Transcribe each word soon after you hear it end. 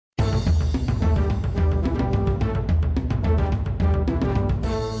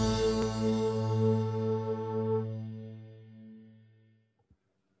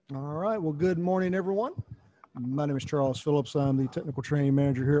good morning, everyone. My name is Charles Phillips. I'm the technical training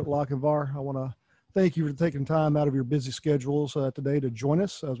manager here at Lochinvar. I want to thank you for taking time out of your busy schedules today to join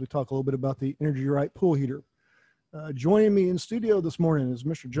us as we talk a little bit about the EnergyRite pool heater. Joining me in studio this morning is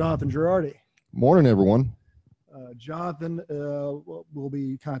Mr. Jonathan Girardi. Morning, everyone. Jonathan will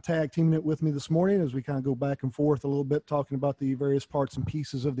be kind of tag teaming it with me this morning as we kind of go back and forth a little bit talking about the various parts and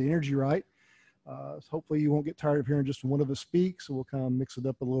pieces of the EnergyRite. So hopefully you won't get tired of hearing just one of us speak, so we'll kind of mix it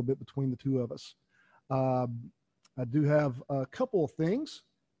up a little bit between the two of us. I do have a couple of things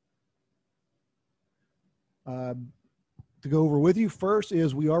to go over with you. First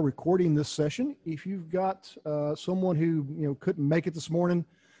is we are recording this session. If you've got someone who couldn't make it this morning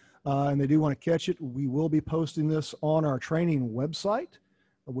and they do want to catch it, we will be posting this on our training website,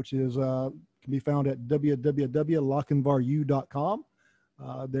 which is can be found at www.lochinvaru.com.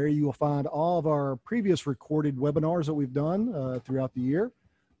 There you will find all of our previous recorded webinars that we've done throughout the year.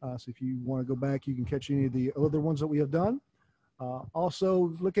 So if you want to go back, you can catch any of the other ones that we have done.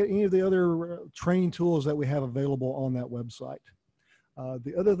 Also, look at any of the other training tools that we have available on that website.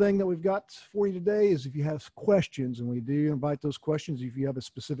 The other thing that we've got for you today is if you have questions, and we do invite those questions. If you have a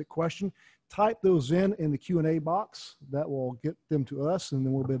specific question, type those in the Q&A box. That will get them to us, and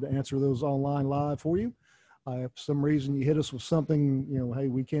then we'll be able to answer those online live for you. If for some reason you hit us with something, hey,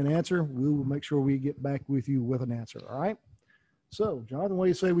 we can't answer, we will make sure we get back with you with an answer. All right. So, Jonathan, what do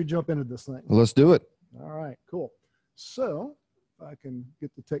you say we jump into this thing? Let's do it. All right, cool. So, if I can get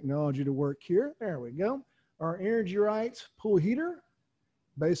the technology to work here. There we go. Our EnergyRite pool heater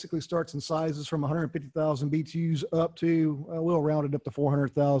basically starts in sizes from 150,000 BTUs up to, we'll round it up to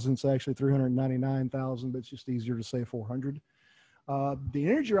 400,000. It's actually 399,000, but it's just easier to say 400. The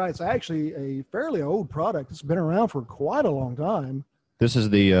EnergyRite is actually a fairly old product. It's been around for quite a long time. This is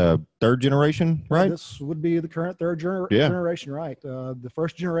the third generation, right? This would be the current third generation, right? The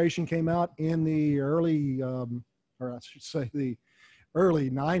first generation came out in the early, or I should say the early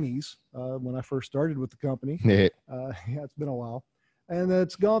 90s when I first started with the company. Yeah, it's been a while. And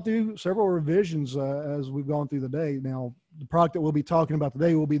it's gone through several revisions as we've gone through the day. Now, the product that we'll be talking about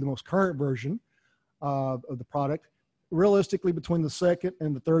today will be the most current version of the product. Realistically, between the second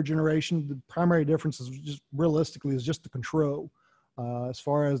and the third generation, the primary difference is just realistically is just the control. As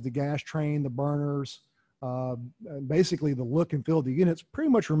far as the gas train, the burners, basically the look and feel of the units pretty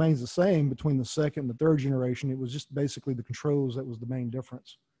much remains the same between the second and the third generation. It was just basically the controls that was the main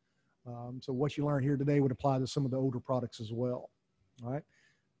difference. So what you learned here today would apply to some of the older products as well. All right.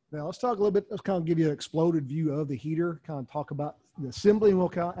 Now let's talk a little bit, let's kind of give you an exploded view of the heater, kind of talk about the assembly, and we'll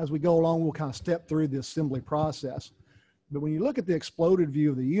kind of, as we go along, we'll kind of step through the assembly process. But when you look at the exploded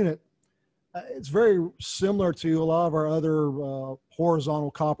view of the unit, it's very similar to a lot of our other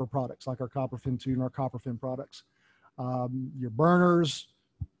horizontal copper products, like our copper fin 2 and our copper fin products. Your burners,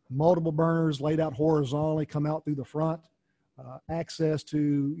 multiple burners laid out horizontally, come out through the front. Access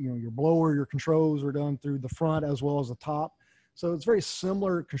to your blower, your controls are done through the front as well as the top. So it's very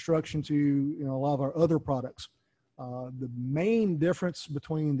similar construction to a lot of our other products. The main difference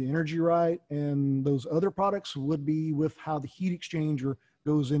between the EnergyRite and those other products would be with how the heat exchanger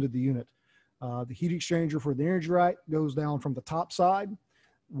goes into the unit. The heat exchanger for the EnergyRite goes down from the top side,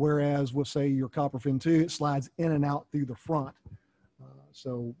 whereas with, say, your copper fin 2, it slides in and out through the front.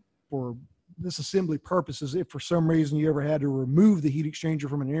 So for this assembly purposes, if for some reason you ever had to remove the heat exchanger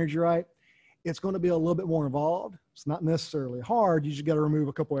from an EnergyRite, it's going to be a little bit more involved. It's not necessarily hard. You just got to remove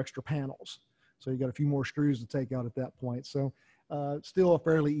a couple extra panels. So you got a few more screws to take out at that point. So still a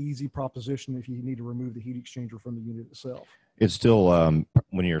fairly easy proposition if you need to remove the heat exchanger from the unit itself. It's still,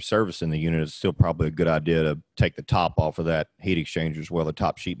 when you're servicing the unit, it's still probably a good idea to take the top off of that heat exchanger as well, the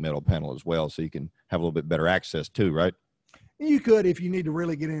top sheet metal panel as well, so you can have a little bit better access too, right? You could, if you need to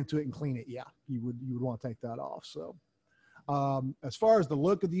really get into it and clean it, yeah, you would want to take that off. So as far as the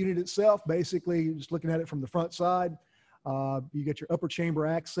look of the unit itself, basically just looking at it from the front side, you get your upper chamber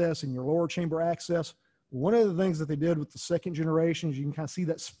access and your lower chamber access. One of the things that they did with the second generation is you can kind of see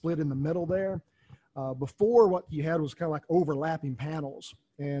that split in the middle there. Before, what you had was kind of like overlapping panels.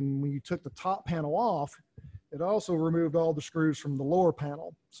 And when you took the top panel off, it also removed all the screws from the lower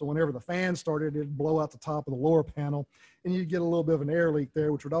panel. So whenever the fan started, it'd blow out the top of the lower panel and you'd get a little bit of an air leak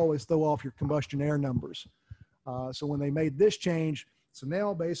there, which would always throw off your combustion air numbers. So when they made this change, so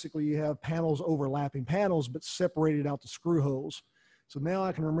now basically you have panels overlapping panels, but separated out the screw holes. So now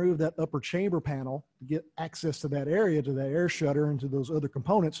I can remove that upper chamber panel to get access to that area, to that air shutter and to those other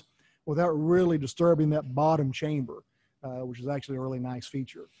components without really disturbing that bottom chamber, which is actually a really nice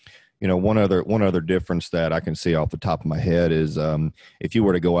feature. You know, one other difference that I can see off the top of my head is if you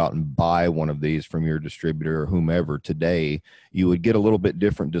were to go out and buy one of these from your distributor or whomever today, you would get a little bit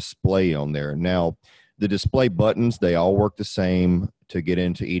different display on there. Now, the display buttons, they all work the same to get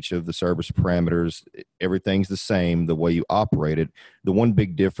into each of the service parameters. Everything's the same the way you operate it. The one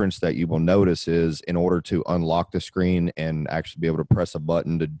big difference that you will notice is in order to unlock the screen and actually be able to press a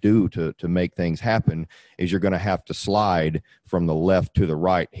button to make things happen is you're going to have to slide from the left to the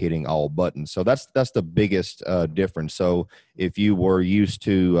right, hitting all buttons. So that's the biggest difference. So if you were used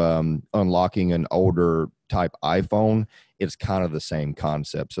to unlocking an older type iPhone, it's kind of the same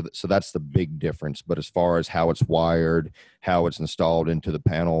concept. So that's the big difference. But as far as how it's wired, how it's installed into the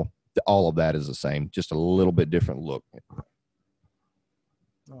panel, all of that is the same, just a little bit different look.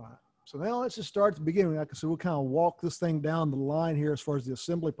 All right. So now let's just start at the beginning. Like I said, we'll kind of walk this thing down the line here as far as the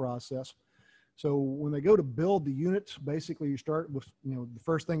assembly process. So when they go to build the unit, basically you start with, the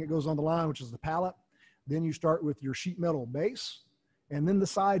first thing that goes on the line, which is the pallet. Then you start with your sheet metal base. And then the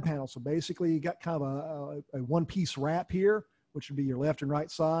side panel. So basically you got kind of a one-piece wrap here, which would be your left and right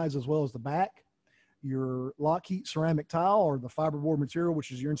sides as well as the back. Your Lockheed ceramic tile or the fiberboard material,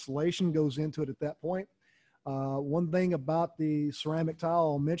 which is your insulation, goes into it at that point. One thing about the ceramic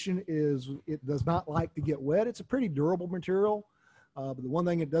tile I'll mention is it does not like to get wet. It's a pretty durable material, but the one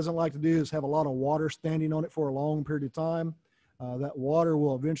thing it doesn't like to do is have a lot of water standing on it for a long period of time. That water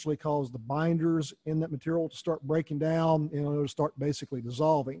will eventually cause the binders in that material to start breaking down, it'll start basically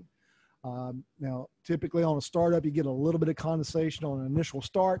dissolving. Now, typically on a startup, you get a little bit of condensation on an initial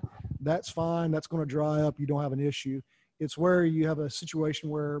start. That's fine. That's going to dry up. You don't have an issue. It's where you have a situation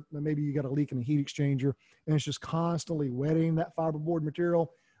where maybe you got a leak in the heat exchanger and it's just constantly wetting that fiberboard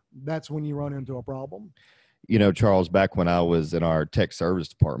material. That's when you run into a problem. Charles, back when I was in our tech service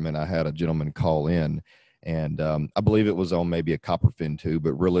department, I had a gentleman call in. And I believe it was on maybe a copper fin tube,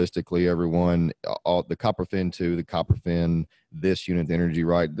 but realistically, everyone, all the copper fin 2, the copper fin, this unit, the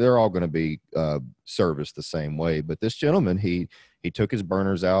EnergyRite, they're all going to be serviced the same way. But this gentleman, he took his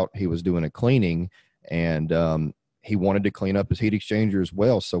burners out. He was doing a cleaning, and he wanted to clean up his heat exchanger as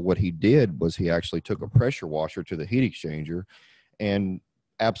well. So what he did was he actually took a pressure washer to the heat exchanger and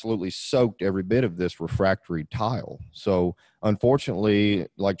absolutely soaked every bit of this refractory tile. So unfortunately,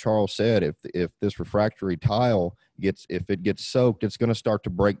 like Charles said, if this refractory tile gets soaked, it's going to start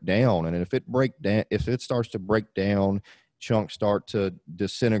to break down. And if it starts to break down, chunks start to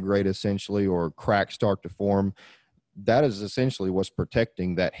disintegrate essentially, or cracks start to form, that is essentially what's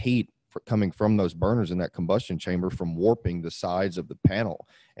protecting that heat coming from those burners in that combustion chamber from warping the sides of the panel.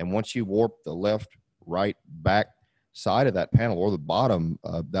 And once you warp the left, right, back side of that panel or the bottom,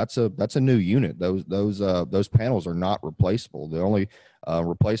 that's a new unit. Those panels are not replaceable. The only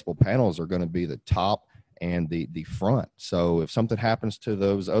replaceable panels are going to be the top and the front. So if something happens to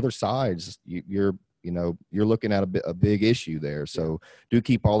those other sides, you're looking at a big issue there. So do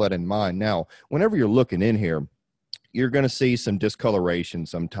keep all that in mind. Now, whenever you're looking in here, you're going to see some discoloration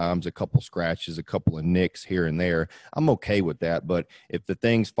sometimes, a couple scratches, a couple of nicks here and there. I'm okay with that. But if the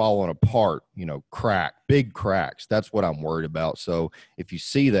thing's falling apart, big cracks, that's what I'm worried about. So if you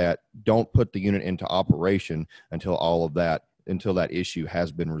see that, don't put the unit into operation until that issue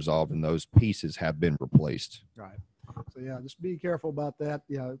has been resolved and those pieces have been replaced. Right. So yeah, just be careful about that.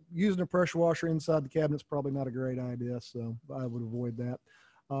 Yeah, using a pressure washer inside the cabinet is probably not a great idea. So I would avoid that.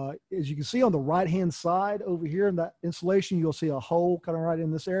 As you can see on the right-hand side over here in that insulation, you'll see a hole kind of right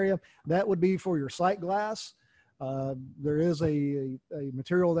in this area. That would be for your sight glass. There is a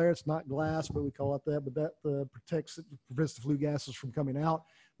material there. It's not glass, but we call it that. But that protects it, prevents the flue gases from coming out.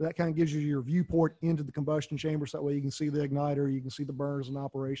 But that kind of gives you your viewport into the combustion chamber. So that way you can see the igniter, you can see the burners in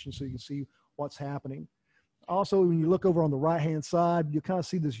operation, so you can see what's happening. Also, when you look over on the right-hand side, you kind of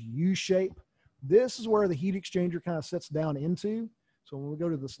see this U shape. This is where the heat exchanger kind of sets down into. So when we go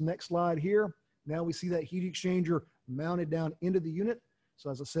to this next slide here, now we see that heat exchanger mounted down into the unit. So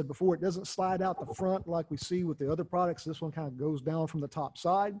as I said before, it doesn't slide out the front like we see with the other products. This one kind of goes down from the top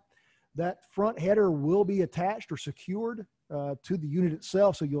side. That front header will be attached or secured to the unit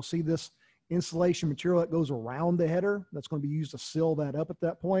itself. So you'll see this insulation material that goes around the header. That's going to be used to seal that up at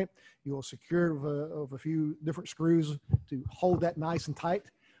that point. You'll secure it with a few different screws to hold that nice and tight.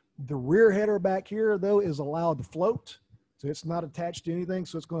 The rear header back here, though, is allowed to float. So it's not attached to anything.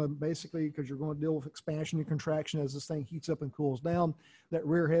 So it's going to basically, because you're going to deal with expansion and contraction as this thing heats up and cools down, that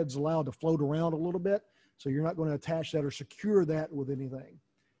rear head's allowed to float around a little bit. So you're not going to attach that or secure that with anything.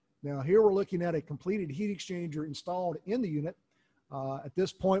 Now here we're looking at a completed heat exchanger installed in the unit. At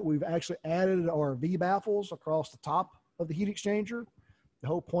this point, we've actually added our V baffles across the top of the heat exchanger. The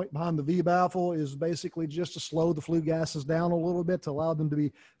whole point behind the V-baffle is basically just to slow the flue gases down a little bit, to allow them to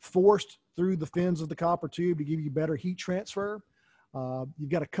be forced through the fins of the copper tube to give you better heat transfer. You've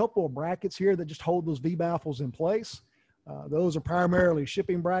got a couple of brackets here that just hold those V-baffles in place. Those are primarily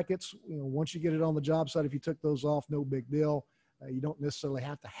shipping brackets. Once you get it on the job site, if you took those off, no big deal. You don't necessarily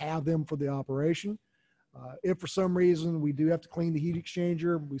have to have them for the operation. If for some reason we do have to clean the heat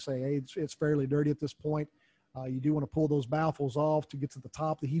exchanger, we say, hey, it's fairly dirty at this point. You do want to pull those baffles off to get to the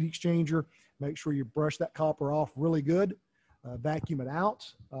top of the heat exchanger. Make sure you brush that copper off really good. Vacuum it out.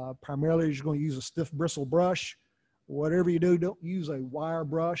 Primarily, you're going to use a stiff bristle brush. Whatever you do, don't use a wire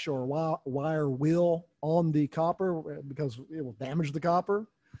brush or wire wheel on the copper because it will damage the copper.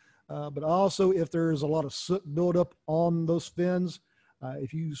 But also, if there's a lot of soot buildup on those fins,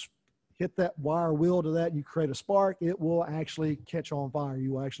 if you hit that wire wheel to that and you create a spark, it will actually catch on fire.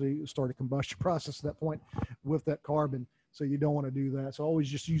 You will actually start a combustion process at that point with that carbon. So you don't want to do that. So always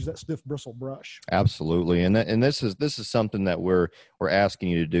just use that stiff bristle brush. Absolutely. And this is something that we're asking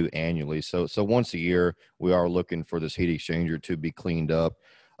you to do annually. So once a year, we are looking for this heat exchanger to be cleaned up.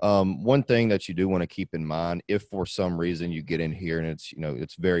 One thing that you do want to keep in mind, if for some reason you get in here and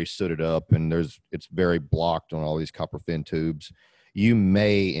it's very sooted up and it's very blocked on all these copper fin tubes, you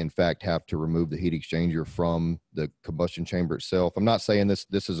may in fact have to remove the heat exchanger from the combustion chamber itself. I'm not saying this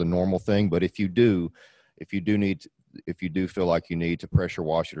is a normal thing, but if you do feel like you need to pressure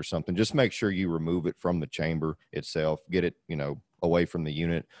wash it or something, just make sure you remove it from the chamber itself, get it, away from the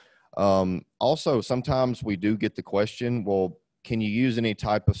unit. Also, sometimes we do get the question, well, can you use any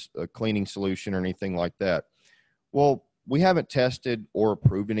type of cleaning solution or anything like that? Well, we haven't tested or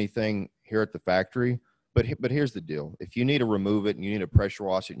approved anything here at the factory, but here's the deal. If you need to remove it and you need to pressure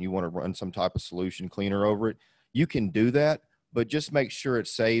wash it and you want to run some type of solution cleaner over it, you can do that. But just make sure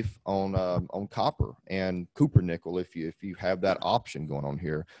it's safe on copper and copper nickel if you have that option going on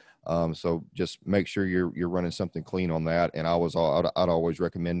here. So just make sure you're running something clean on that. And I'd always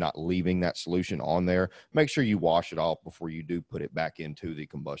recommend not leaving that solution on there. Make sure you wash it off before you do put it back into the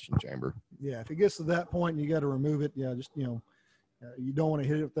combustion chamber. Yeah, if it gets to that point and you got to remove it, just you don't want to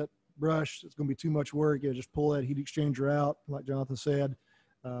hit it with that brush. It's going to be too much work. Just pull that heat exchanger out, like Jonathan said.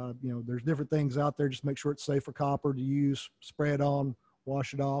 There's different things out there. Just make sure it's safe for copper to use. Spray it on,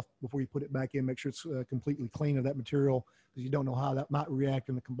 wash it off before you put it back in. Make sure it's completely clean of that material because you don't know how that might react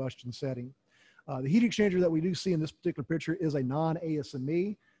in the combustion setting. The heat exchanger that we do see in this particular picture is a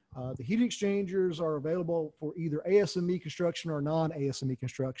non-ASME. The heat exchangers are available for either ASME construction or non-ASME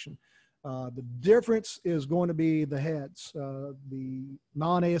construction. The difference is going to be the heads. The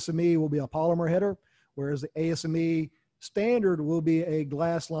non-ASME will be a polymer header, whereas the ASME standard will be a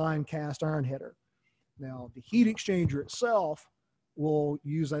glass line cast iron header. Now, the heat exchanger itself will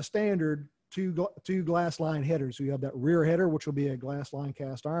use a standard two glass line headers. So you have that rear header, which will be a glass line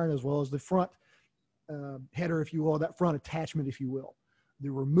cast iron, as well as the front header, if you will, that front attachment, if you will. The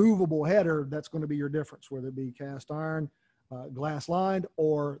removable header, that's going to be your difference, whether it be cast iron, glass lined,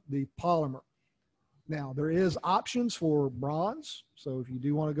 or the polymer. Now, there is options for bronze. So if you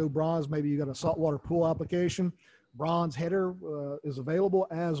do want to go bronze, maybe you got a saltwater pool application, bronze header is available,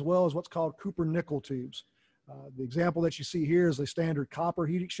 as well as what's called copper nickel tubes. The example that you see here is a standard copper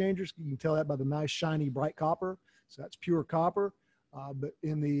heat exchangers. You can tell that by the nice shiny bright copper. So that's pure copper. But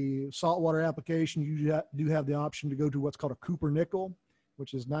in the saltwater application, you do have the option to go to what's called a copper nickel,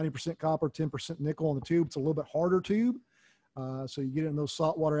 which is 90% copper, 10% nickel on the tube. It's a little bit harder tube. So you get it in those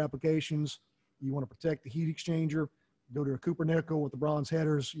saltwater applications. You want to protect the heat exchanger, go to a copper nickel with the bronze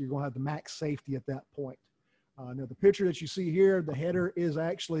headers. You're going to have the max safety at that point. Now the picture that you see here, the header is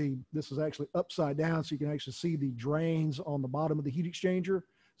this is actually upside down, so you can actually see the drains on the bottom of the heat exchanger,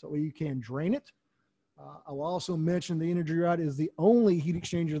 so you can drain it. I will also mention the EnergyRite is the only heat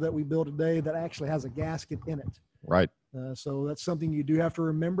exchanger that we build today that actually has a gasket in it. Right. So that's something you do have to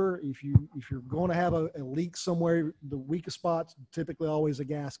remember. If you're going to have a leak somewhere, the weakest spot's typically always a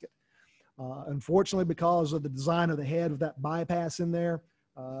gasket. Unfortunately, because of the design of the head with that bypass in there,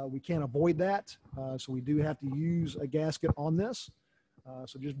 we can't avoid that. So we do have to use a gasket on this.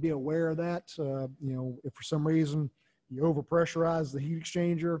 So just be aware of that. If for some reason you overpressurize the heat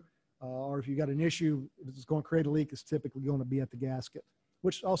exchanger, or if you got an issue that's going to create a leak, it's typically going to be at the gasket,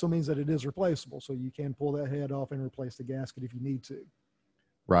 which also means that it is replaceable. So you can pull that head off and replace the gasket if you need to.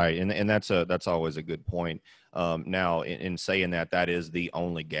 Right. And that's always a good point. Now in saying that is the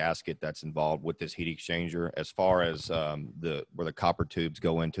only gasket that's involved with this heat exchanger. As far as where the copper tubes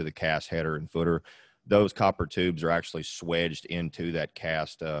go into the cast header and footer, those copper tubes are actually swedged into that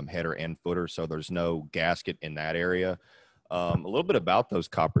cast header and footer. So there's no gasket in that area. A little bit about those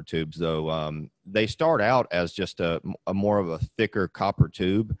copper tubes, though. They start out as just a more of a thicker copper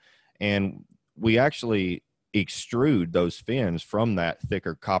tube, and we actually extrude those fins from that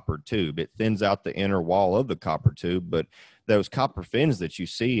thicker copper tube. It thins out the inner wall of the copper tube, but those copper fins that you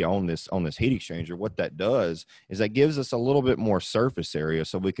see on this heat exchanger, what that does is that gives us a little bit more surface area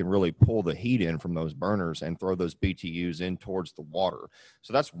so we can really pull the heat in from those burners and throw those BTUs in towards the water.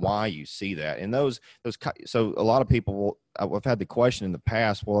 So that's why you see that. And so a lot of people I've had the question in the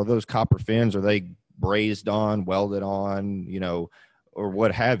past, well, are those copper fins, are they brazed on, welded on, or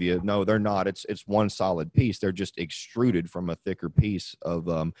what have you? No, they're not. It's one solid piece. They're just extruded from a thicker piece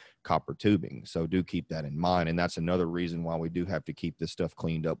of copper tubing. So do keep that in mind. And that's another reason why we do have to keep this stuff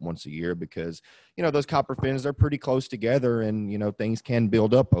cleaned up once a year, because, those copper fins, they're pretty close together, and, things can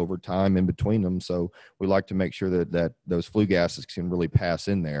build up over time in between them. So we like to make sure that those flue gases can really pass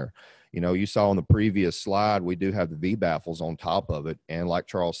in there. You saw on the previous slide, we do have the V baffles on top of it. And like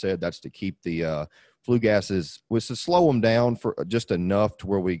Charles said, that's to keep the flue gases, was to slow them down for just enough to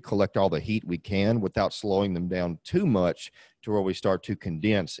where we collect all the heat we can without slowing them down too much to where we start to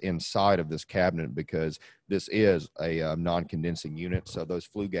condense inside of this cabinet, because this is a non-condensing unit. So those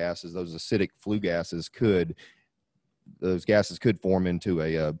flue gases, those acidic flue gases could form into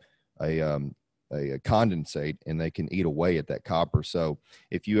a condensate, and they can eat away at that copper. So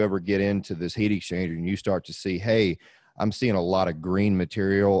if you ever get into this heat exchanger and you start to see, hey, I'm seeing a lot of green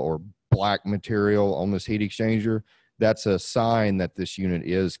material or black material on this heat exchanger, that's a sign that this unit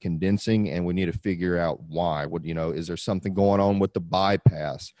is condensing, and we need to figure out why. Is there something going on with the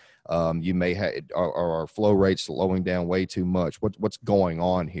bypass? You may have, are our flow rates slowing down way too much? What's going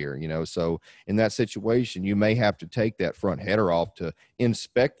on here? So in that situation, you may have to take that front header off to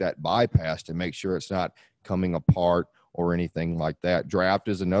inspect that bypass to make sure it's not coming apart or anything like that. Draft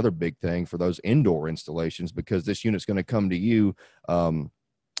is another big thing for those indoor installations, because this unit's going to come to you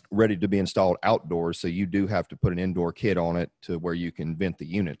ready to be installed outdoors. So you do have to put an indoor kit on it to where you can vent the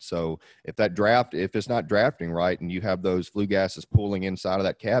unit. So if it's not drafting right, and you have those flue gases pooling inside of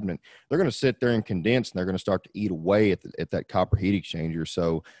that cabinet, they're going to sit there and condense, and they're going to start to eat away at that copper heat exchanger.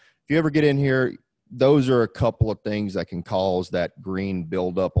 So if you ever get in here, those are a couple of things that can cause that green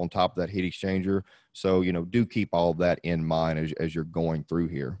buildup on top of that heat exchanger. So, do keep all of that in mind as you're going through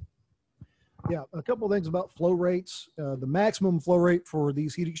here. Yeah, a couple of things about flow rates. The maximum flow rate for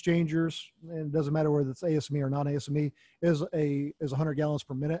these heat exchangers, and it doesn't matter whether it's ASME or non-ASME, is 100 gallons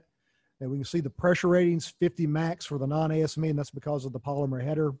per minute. And we can see the pressure ratings, 50 max for the non-ASME, and that's because of the polymer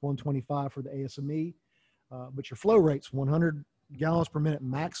header, 125 for the ASME. But your flow rate's 100 gallons per minute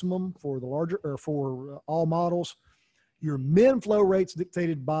maximum for the larger, or for all models. Your min flow rate's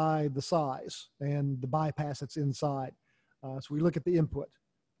dictated by the size and the bypass that's inside. So we look at the input.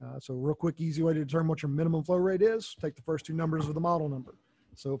 So real quick, easy way to determine what your minimum flow rate is, take the first two numbers of the model number.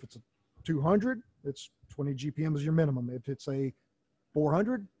 So if it's a 200, it's 20 GPM is your minimum. If it's a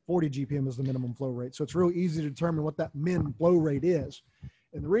 400, 40 GPM is the minimum flow rate. So it's real easy to determine what that min flow rate is.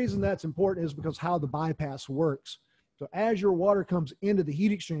 And the reason that's important is because how the bypass works. So as your water comes into the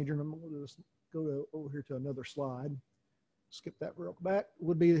heat exchanger, and I'm going to just go over here to another slide. Skip that real back.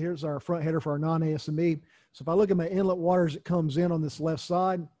 Here's our front header for our non-ASME. So if I look at my inlet water as it comes in on this left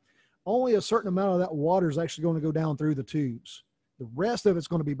side, only a certain amount of that water is actually going to go down through the tubes. The rest of it's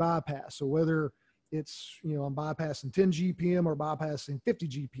going to be bypassed. So whether it's, I'm bypassing 10 GPM or bypassing 50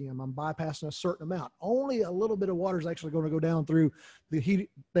 GPM, I'm bypassing a certain amount. Only a little bit of water is actually going to go down through the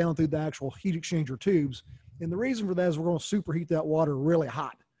actual heat exchanger tubes. And the reason for that is we're going to superheat that water really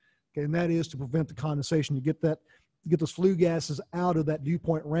hot. Okay, and that is to prevent the condensation. You get those flue gases out of that dew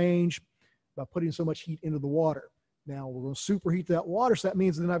point range by putting so much heat into the water. Now we're going to superheat that water, so that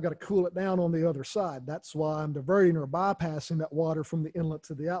means then I've got to cool it down on the other side. That's why I'm diverting or bypassing that water from the inlet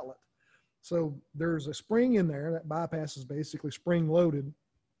to the outlet. So there's a spring in there. That bypass is basically spring loaded.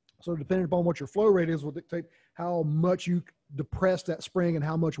 So depending upon what your flow rate is will dictate how much you depress that spring and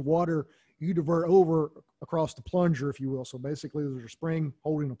how much water you divert over across the plunger, if you will. So basically there's a spring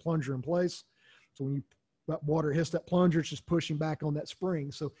holding a plunger in place. So when that water hits that plunger, it's just pushing back on that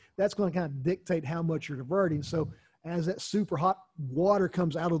spring. So that's going to kind of dictate how much you're diverting. So as that super hot water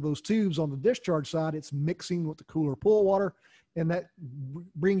comes out of those tubes on the discharge side, it's mixing with the cooler pool water, and that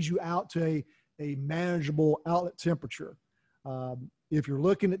brings you out to a manageable outlet temperature. If you're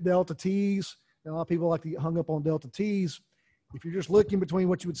looking at delta T's, a lot of people like to get hung up on delta T's. If you're just looking between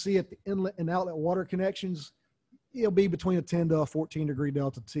what you would see at the inlet and outlet water connections, it'll be between a 10 to a 14 degree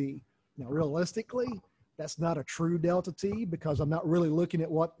delta T. Now, realistically, that's not a true delta T, because I'm not really looking at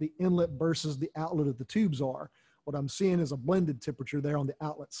what the inlet versus the outlet of the tubes are. What I'm seeing is a blended temperature there on the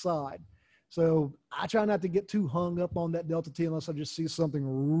outlet side. So I try not to get too hung up on that delta T unless I just see something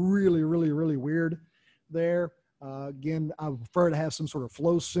really, really, really weird there. Again, I prefer to have some sort of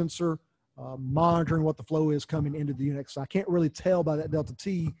flow sensor monitoring what the flow is coming into the unit. So I can't really tell by that delta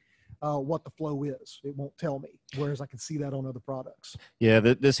T what the flow is. It won't tell me, whereas I can see that on other products. Yeah,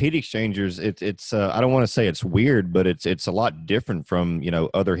 this heat exchangers, it's I don't want to say it's weird, but it's a lot different from, you know,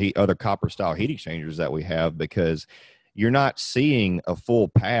 other copper style heat exchangers that we have, because you're not seeing a full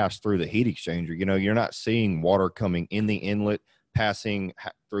pass through the heat exchanger. You know, you're not seeing water coming in the inlet, passing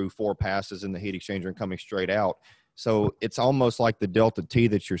through 4 passes in the heat exchanger and coming straight out. So it's almost like the delta T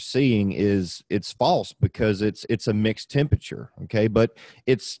that you're seeing it's false, because it's a mixed temperature. Okay. But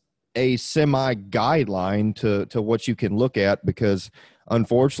it's a semi guideline to what you can look at, because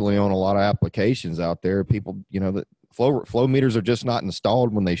unfortunately on a lot of applications out there, people, you know, the flow meters are just not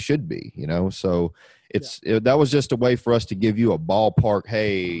installed when they should be, you know. So that was just a way for us to give you a ballpark.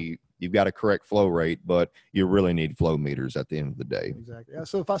 Hey, you've got a correct flow rate, but you really need flow meters at the end of the day. Exactly. Yeah.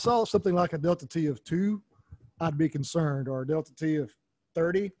 So if I saw something like a delta T of 2, I'd be concerned, or a delta T of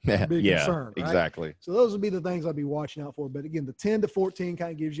 30, I'd be concerned. Right? Exactly. So those would be the things I'd be watching out for. But again, the 10 to 14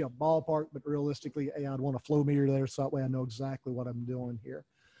 kind of gives you a ballpark, but realistically, hey, I'd want a flow meter there, so that way I know exactly what I'm doing here.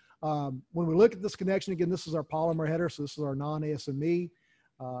 When we look at this connection, again, this is our polymer header. So this is our non-ASME.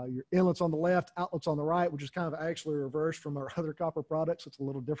 Your inlets on the left, outlets on the right, which is kind of actually reversed from our other copper products. It's a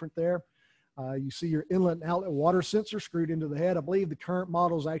little different there. You see your inlet and outlet water sensor screwed into the head. I believe the current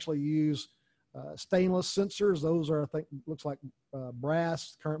models actually use stainless sensors. Those are, I think, looks like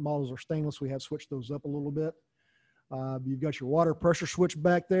brass. Current models are stainless. We have switched those up a little bit. You've got your water pressure switch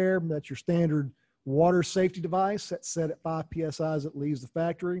back there. That's your standard water safety device. That's set at 5 PSI as it leaves the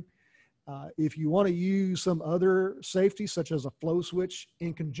factory. If you want to use some other safety, such as a flow switch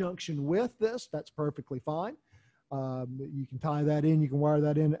in conjunction with this, that's perfectly fine. You can tie that in. You can wire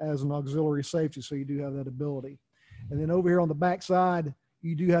that in as an auxiliary safety, so you do have that ability. And then over here on the back side,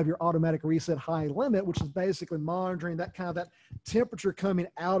 you do have your automatic reset high limit, which is basically monitoring that kind of that temperature coming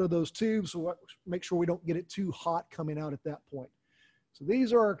out of those tubes. So make sure we don't get it too hot coming out at that point. So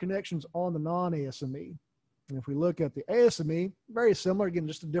these are our connections on the non-ASME. And if we look at the ASME, very similar, again,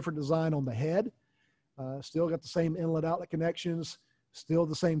 just a different design on the head. Still got the same inlet outlet connections, still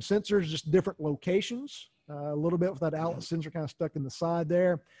the same sensors, just different locations. A little bit with that outlet sensor kind of stuck in the side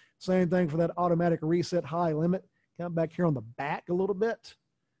there. Same thing for that automatic reset high limit, kind of back here on the back a little bit.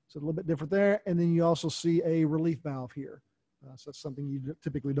 So a little bit different there. And then you also see a relief valve here. So that's something you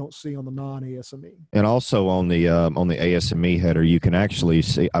typically don't see on the non-ASME. And also on the ASME header, you can actually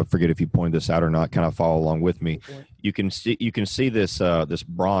see, I forget if you pointed this out or not, kind of follow along with me. You can see this this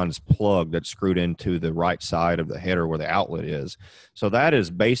bronze plug that's screwed into the right side of the header where the outlet is. So that is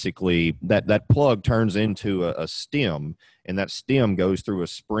basically, that plug turns into a stem, and that stem goes through a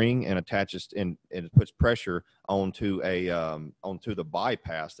spring and attaches and it puts pressure onto onto the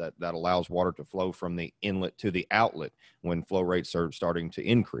bypass that allows water to flow from the inlet to the outlet when flow rates are starting to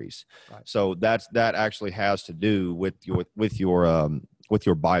increase. Right. So that actually has to do with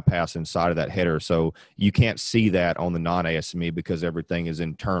your bypass inside of that header. So you can't see that on the non-ASME because everything is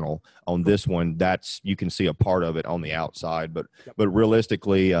internal. On this one, you can see a part of it on the outside, but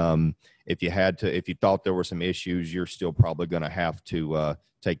realistically, if you thought there were some issues, you're still probably going to have to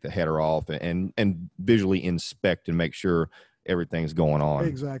take the header off and visually inspect and make sure everything's going on.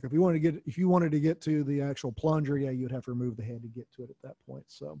 Exactly. If you wanted to get to the actual plunger, yeah, you'd have to remove the head to get to it at that point.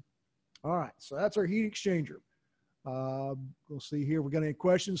 So, all right. So that's our heat exchanger. We'll see here. We got any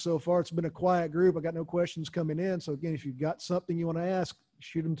questions so far? It's been a quiet group. I got no questions coming in. So again, if you've got something you want to ask,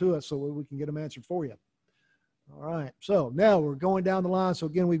 shoot them to us so we can get them answered for you. All right. So now we're going down the line. So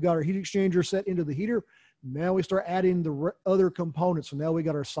again, we've got our heat exchanger set into the heater. Now we start adding the other components. So now we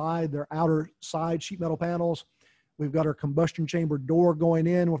got their outer side sheet metal panels. We've got our combustion chamber door going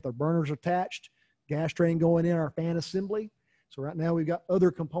in with our burners attached, gas train going in, our fan assembly. So right now we've got other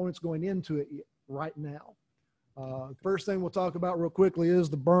components going into it right now. First thing we'll talk about real quickly is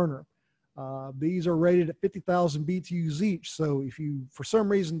the burner. These are rated at 50,000 BTUs each. So if you, for some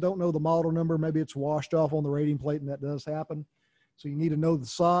reason, don't know the model number, maybe it's washed off on the rating plate, and that does happen. So you need to know the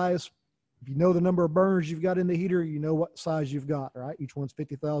size. If you know the number of burners you've got in the heater, you know what size you've got, right? Each one's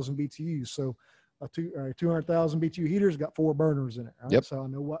 50,000 BTUs. So a 200,000 BTU heater's got 4 burners in it, right? Yep. So I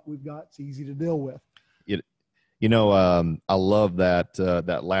know what we've got. It's easy to deal with. You know, I love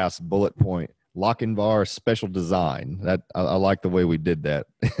that last bullet point. Lochinvar special design. That I like the way we did that.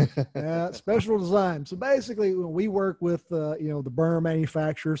 Special design. So basically, when we work with the burner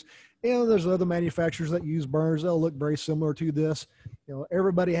manufacturers, there's other manufacturers that use burners. They'll look very similar to this.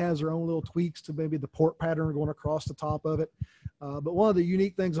 Everybody has their own little tweaks to maybe the port pattern going across the top of it. But one of the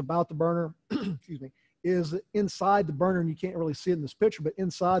unique things about the burner, excuse me, is that inside the burner, and you can't really see it in this picture, but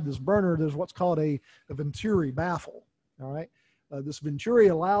inside this burner, there's what's called a venturi baffle. All right. This venturi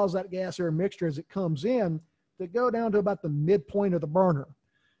allows that gas air mixture as it comes in to go down to about the midpoint of the burner.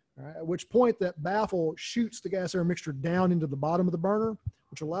 All right, at which point that baffle shoots the gas air mixture down into the bottom of the burner,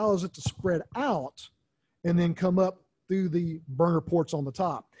 which allows it to spread out and then come up through the burner ports on the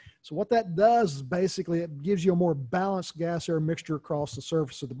top. So what that does is basically it gives you a more balanced gas air mixture across the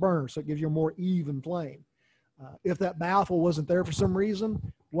surface of the burner. So it gives you a more even flame. If that baffle wasn't there for some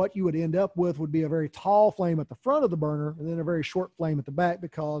reason, what you would end up with would be a very tall flame at the front of the burner and then a very short flame at the back,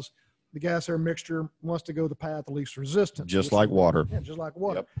 because the gas air mixture wants to go the path of least resistance. Just like water. Yeah, just like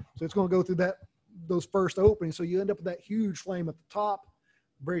water. Yep. So it's going to go through those first openings. So you end up with that huge flame at the top,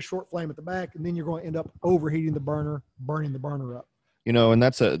 very short flame at the back, and then you're going to end up overheating the burner, burning the burner up. You know, and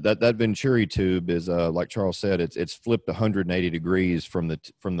that's that Venturi tube is like Charles said, it's flipped 180 degrees from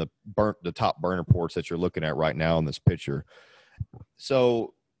the top burner ports that you're looking at right now in this picture.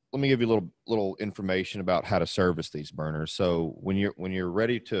 So let me give you a little information about how to service these burners. So when you're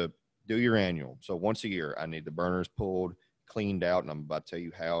ready to do your annual, so once a year, I need the burners pulled, cleaned out, and I'm about to tell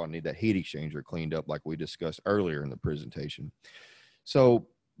you how. I need that heat exchanger cleaned up like we discussed earlier in the presentation. So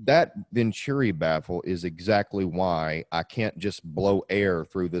that Venturi baffle is exactly why I can't just blow air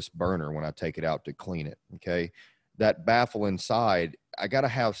through this burner when I take it out to clean it, okay? That baffle inside, I got to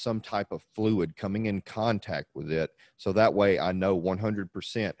have some type of fluid coming in contact with it, so that way I know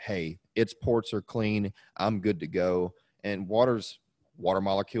 100%, hey, its ports are clean, I'm good to go. And water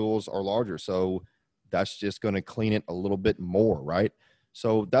molecules are larger, so that's just going to clean it a little bit more, right?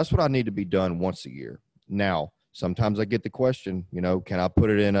 So that's what I need to be done once a year. Now, sometimes I get the question, you know, can I put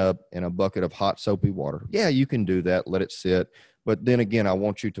it in a bucket of hot soapy water? Yeah, you can do that. Let it sit. But then again, I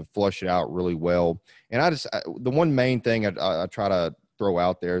want you to flush it out really well. And the one main thing I try to throw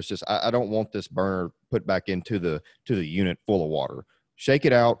out there is just, I don't want this burner put back into the unit full of water. Shake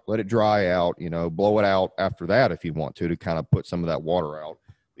it out, let it dry out, you know, blow it out after that if you want to kind of put some of that water out.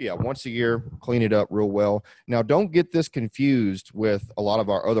 Yeah, once a year, clean it up real well. Now, don't get this confused with a lot of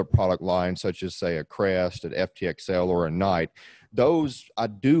our other product lines, such as, say, a Crest, an FTXL, or a Knight. Those I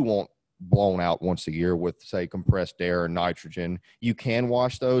do want blown out once a year with, say, compressed air or nitrogen. You can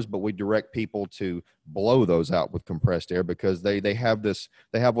wash those, but we direct people to blow those out with compressed air because they have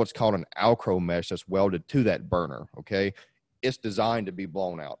what's called an Alcro mesh that's welded to that burner, okay? It's designed to be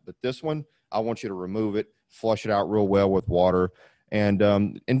blown out. But this one, I want you to remove it, flush it out real well with water. And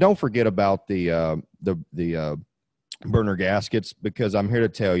don't forget about the burner gaskets, because I'm here to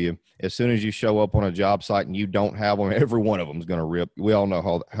tell you, as soon as you show up on a job site and you don't have them, every one of them is going to rip. We all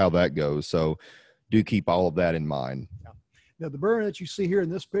know how that goes. So do keep all of that in mind. Yeah. Now, the burner that you see here in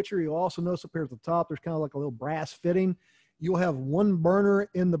this picture, you'll also notice up here at the top, there's kind of like a little brass fitting. You'll have one burner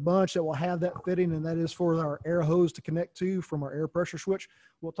in the bunch that will have that fitting, and that is for our air hose to connect to from our air pressure switch.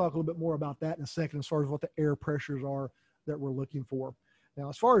 We'll talk a little bit more about that in a second as far as what the air pressures are that we're looking for. Now,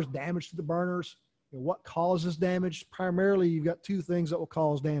 as far as damage to the burners, what causes damage? Primarily, you've got two things that will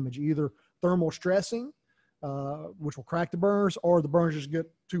cause damage: either thermal stressing, which will crack the burners, or the burners just get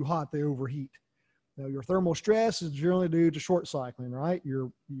too hot, they overheat. Now, your thermal stress is generally due to short cycling, right?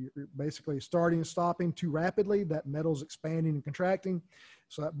 You're basically starting and stopping too rapidly. That metal's expanding and contracting.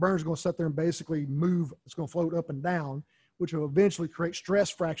 So that burner's going to sit there and basically move. It's going to float up and down, which will eventually create stress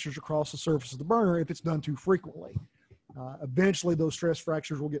fractures across the surface of the burner if it's done too frequently. Eventually, those stress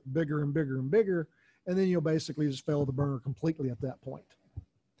fractures will get bigger and bigger and bigger, and then you'll basically just fail the burner completely at that point.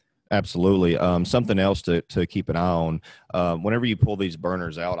 Absolutely. Something else to keep an eye on, whenever you pull these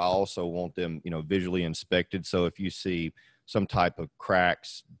burners out, I also want them, you know, visually inspected. So if you see some type of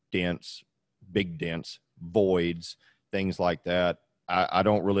cracks, dents, big dents, voids, things like that, I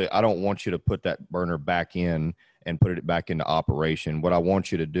don't want you to put that burner back in and put it back into operation. What I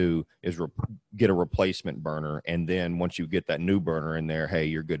want you to do is get a replacement burner. And then once you get that new burner in there, hey,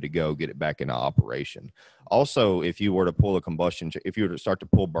 you're good to go, get it back into operation. Also, if you were to pull if you were to start to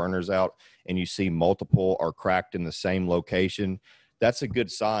pull burners out and you see multiple are cracked in the same location, that's a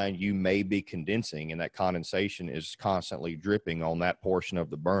good sign you may be condensing, and that condensation is constantly dripping on that portion of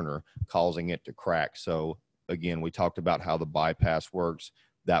the burner, causing it to crack. So again, we talked about how the bypass works.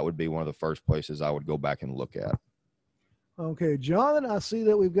 That would be one of the first places I would go back and look at. Okay, Jonathan, I see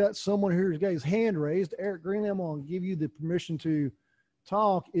that we've got someone here who's got his hand raised. Eric Green, I'm going to give you the permission to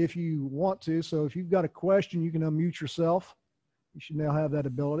talk if you want to. So if you've got a question, you can unmute yourself. You should now have that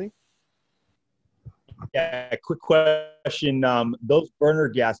ability. Yeah, quick question. Those burner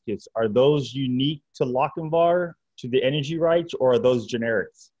gaskets, are those unique to Lochinvar, to the EnergyRite, or are those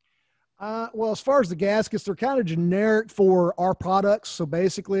generics? Well, as far as the gaskets, they're kind of generic for our products. So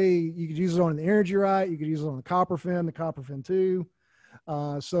basically, you could use it on the EnergyRite. You could use it on the copper fin 2.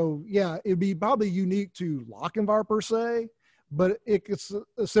 So yeah, it'd be probably unique to Lochinvar per se, but it's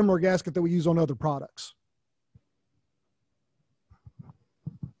a similar gasket that we use on other products.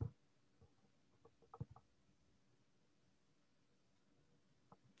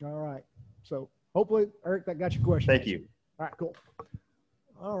 All right. So hopefully, Eric, that got your question. Thank you. All right, cool.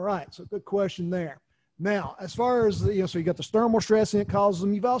 All right. So good question there. Now, as far as, so you got the thermal stress and it causes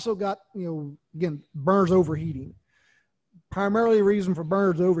them. You've also got, again, burners overheating. Primarily the reason for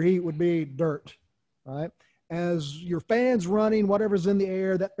burners to overheat would be dirt, right? As your fan's running, whatever's in the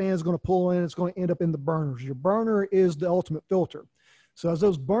air, that fan's going to pull in, it's going to end up in the burners. Your burner is the ultimate filter. So as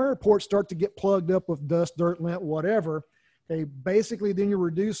those burner ports start to get plugged up with dust, dirt, lint, whatever, okay, basically then you're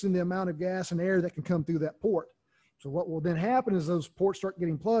reducing the amount of gas and air that can come through that port. So what will then happen is those ports start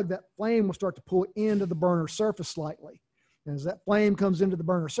getting plugged, that flame will start to pull into the burner surface slightly. And as that flame comes into the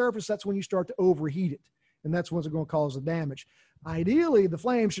burner surface, that's when you start to overheat it. And that's what's going to cause the damage. Ideally, the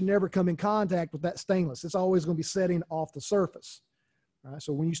flame should never come in contact with that stainless. It's always going to be setting off the surface. All right,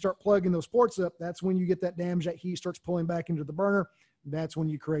 so when you start plugging those ports up, that's when you get that damage, that heat starts pulling back into the burner. That's when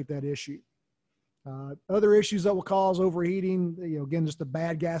you create that issue. Other issues that will cause overheating, again, just a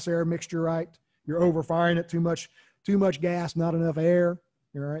bad gas air mixture, right? You're overfiring it, too much gas, not enough air.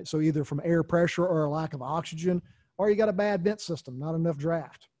 All right, so either from air pressure or a lack of oxygen, or you got a bad vent system, not enough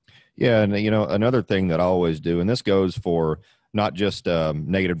draft. Yeah, and another thing that I always do, and this goes for not just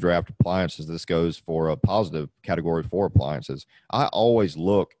negative draft appliances, this goes for a positive category 4 appliances. I always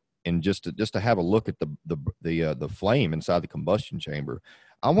look, and just to have a look at the flame inside the combustion chamber.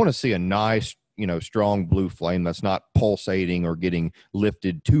 I want to see a nice, strong blue flame that's not pulsating or getting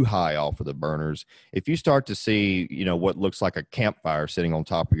lifted too high off of the burners. If you start to see, what looks like a campfire sitting on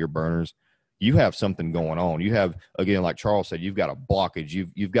top of your burners, you have something going on. You have, again, like Charles said, you've got a blockage.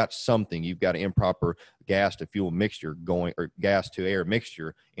 You've got something. You've got an improper gas to fuel mixture going, or gas to air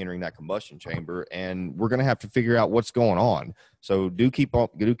mixture entering that combustion chamber, and we're going to have to figure out what's going on. So do keep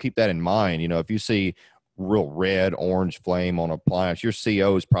that in mind. If you see real red, orange flame on appliance, your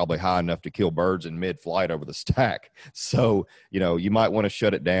CO is probably high enough to kill birds in mid-flight over the stack. So, you might want to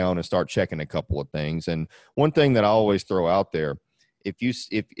shut it down and start checking a couple of things. And one thing that I always throw out there, if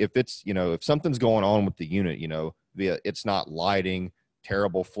it's, if something's going on with the unit, it's not lighting,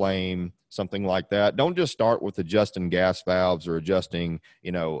 terrible flame, something like that, don't just start with adjusting gas valves or adjusting,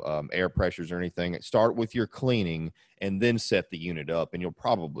 air pressures or anything. Start with your cleaning and then set the unit up, and you'll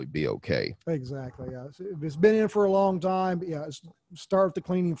probably be okay. Exactly. Yeah. So if it's been in for a long time, start with the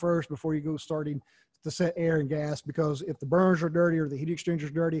cleaning first before you go starting to set air and gas, because if the burners are dirty or the heat exchanger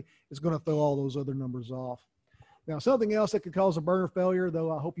is dirty, it's going to throw all those other numbers off. Now, something else that could cause a burner failure,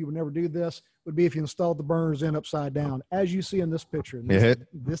 though I hope you would never do this, would be if you installed the burners in upside down, as you see in this picture.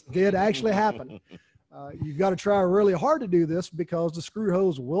 This did actually happen. You've got to try really hard to do this because the screw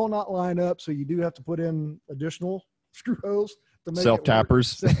hose will not line up, so you do have to put in additional screw hose to make self-tappers.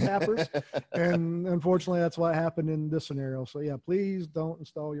 Self-tappers. And unfortunately, that's what happened in this scenario. So, yeah, please don't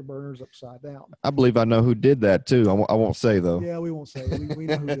install your burners upside down. I believe I know who did that, too. I won't say, though. Yeah, we won't say. We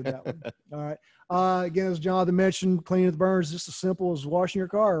know who did that one. All right. Again, as Jonathan mentioned, cleaning the burners is just as simple as washing your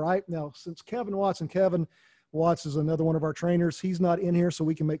car, right? Now, since Kevin Watts is another one of our trainers, he's not in here, so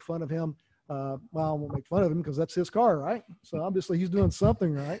we can make fun of him. Well, I won't make fun of him because that's his car, right? So obviously he's doing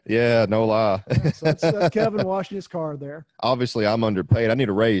something right. Yeah, no lie. Yeah, so that's Kevin washing his car there. Obviously, I'm underpaid. I need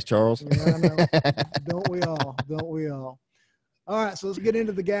a raise, Charles. Yeah, I know. Don't we all? Don't we all? All right, so let's get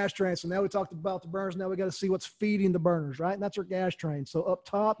into the gas train. So now we talked about the burners. Now we got to see what's feeding the burners, right? And that's our gas train. So up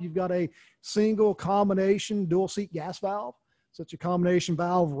top, you've got a single combination dual seat gas valve. So it's a combination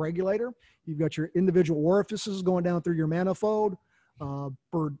valve regulator. You've got your individual orifices going down through your manifold.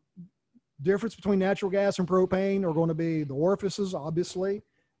 For difference between natural gas and propane are going to be the orifices, obviously,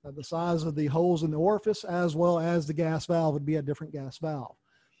 the size of the holes in the orifice, as well as the gas valve would be a different gas valve.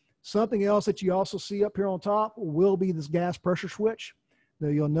 Something else that you also see up here on top will be this gas pressure switch. Now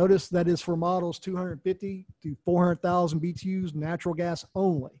you'll notice that is for models 250 to 400,000 BTUs, natural gas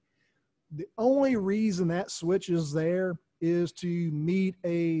only. The only reason that switch is there is to meet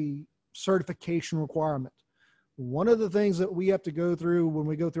a certification requirement. One of the things that we have to go through when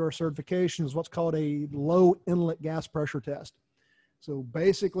we go through our certification is what's called a low inlet gas pressure test. So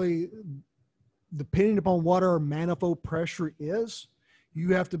basically, depending upon what our manifold pressure is,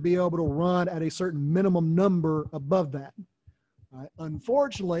 you have to be able to run at a certain minimum number above that.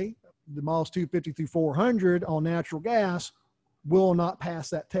 Unfortunately, the models 250 through 400 on natural gas will not pass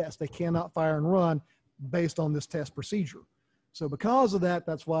that test. They cannot fire and run based on this test procedure. So because of that,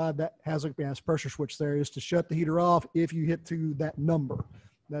 that's why that hazard gas pressure switch there is to shut the heater off if you hit to that number.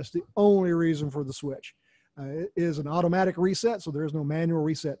 That's the only reason for the switch. It is an automatic reset, so there is no manual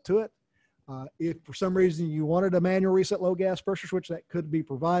reset to it. If for some reason you wanted a manual reset low gas pressure switch, that could be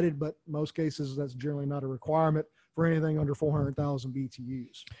provided, but most cases that's generally not a requirement for anything under 400,000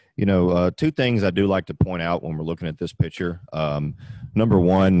 BTUs. You know, two things I do like to point out when we're looking at this picture. Number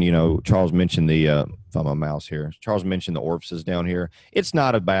one, you know, Charles mentioned if I'm a mouse here, Charles mentioned the orifices down here. It's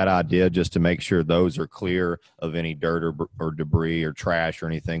not a bad idea just to make sure those are clear of any dirt or debris or trash or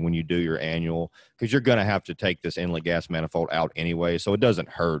anything when you do your annual, because you're going to have to take this inlet gas manifold out anyway, so it doesn't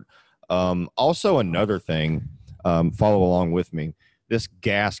hurt. Also, another thing, follow along with me. This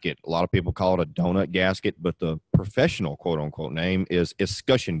gasket, a lot of people call it a donut gasket, but the professional quote unquote name is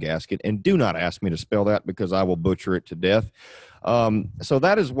escutcheon gasket. And do not ask me to spell that because I will butcher it to death. So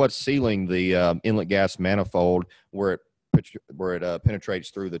that is what's sealing the inlet gas manifold where it penetrates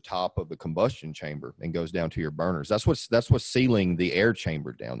through the top of the combustion chamber and goes down to your burners. That's what's sealing the air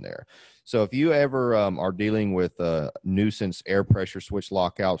chamber down there. So if you ever are dealing with nuisance air pressure switch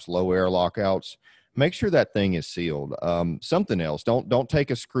lockouts, low air lockouts, make sure that thing is sealed. Something else, don't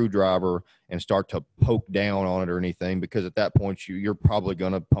take a screwdriver and start to poke down on it or anything, because at that point you're probably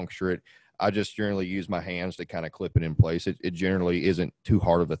going to puncture it. I just generally use my hands to kind of clip it in place. It generally isn't too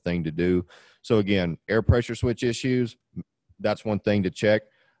hard of a thing to do. So again, air pressure switch issues, that's one thing to check.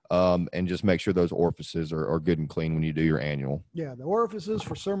 And just make sure those orifices are good and clean when you do your annual. Yeah, the orifices,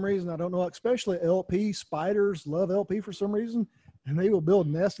 for some reason, I don't know, especially LP, spiders love LP for some reason, and they will build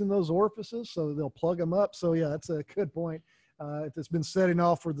nests in those orifices, so they'll plug them up. So yeah, that's a good point. If it's been setting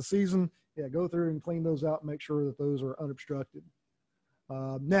off for the season, yeah, go through and clean those out and make sure that those are unobstructed.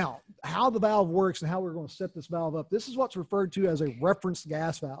 Now, how the valve works and how we're going to set this valve up, this is what's referred to as a reference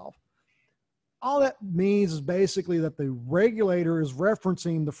gas valve. All that means is basically that the regulator is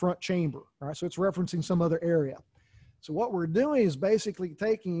referencing the front chamber, right? So it's referencing some other area. So what we're doing is basically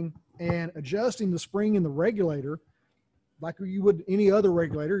taking and adjusting the spring in the regulator like you would any other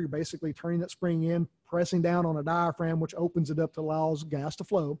regulator. You're basically turning that spring in, pressing down on a diaphragm, which opens it up to allow gas to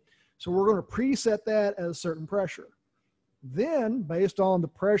flow. So we're going to preset that at a certain pressure. Then, based on the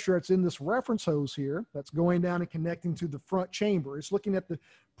pressure that's in this reference hose here, that's going down and connecting to the front chamber, it's looking at the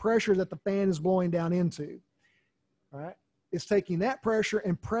pressure that the fan is blowing down into. All right, it's taking that pressure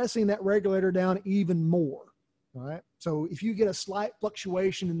and pressing that regulator down even more. All right, so if you get a slight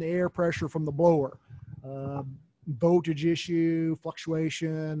fluctuation in the air pressure from the blower, voltage issue,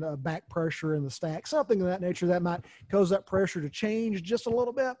 fluctuation, back pressure in the stack, something of that nature that might cause that pressure to change just a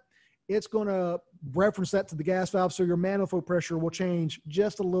little bit, it's going to reference that to the gas valve, so your manifold pressure will change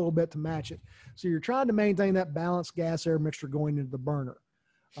just a little bit to match it. So you're trying to maintain that balanced gas-air mixture going into the burner.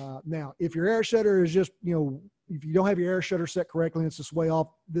 Now, if your air shutter is just, if you don't have your air shutter set correctly and it's just way off,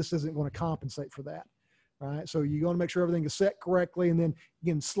 this isn't going to compensate for that. Right, so you're going to make sure everything is set correctly, and then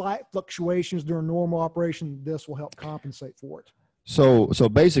again, slight fluctuations during normal operation, this will help compensate for it. So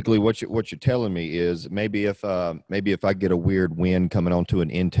basically, what you're telling me is maybe if I get a weird wind coming onto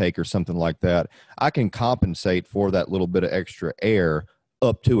an intake or something like that, I can compensate for that little bit of extra air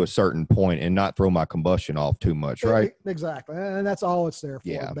up to a certain point and not throw my combustion off too much, right? Exactly, and that's all it's there for.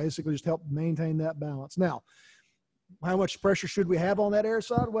 Yeah. Basically, just help maintain that balance. Now, how much pressure should we have on that air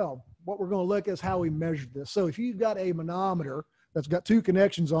side? Well, what we're going to look at is how we measure this. So if you've got a manometer that's got two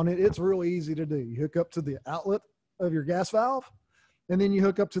connections on it, it's real easy to do. You hook up to the outlet of your gas valve, and then you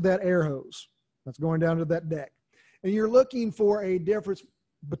hook up to that air hose that's going down to that deck. And you're looking for a difference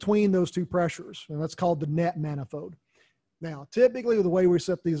between those two pressures, and that's called the net manifold. Now, typically the way we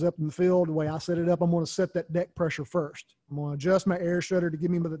set these up in the field, the way I set it up, I'm going to set that deck pressure first. I'm going to adjust my air shutter to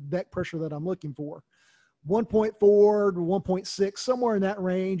give me the deck pressure that I'm looking for. 1.4 to 1.6, somewhere in that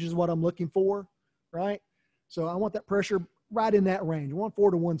range is what I'm looking for, right? So I want that pressure right in that range, 1.4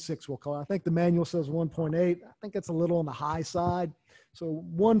 to 1.6 we'll call it. I think the manual says 1.8. I think it's a little on the high side. So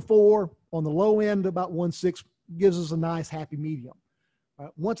 1.4 on the low end, about 1.6 gives us a nice happy medium.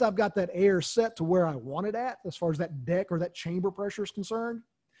 Once I've got that air set to where I want it at, as far as that deck or that chamber pressure is concerned,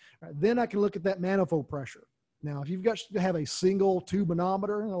 then I can look at that manifold pressure. Now, if you've got to have a single tube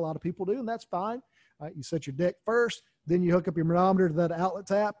manometer, and a lot of people do, and that's fine. You set your deck first, then you hook up your manometer to that outlet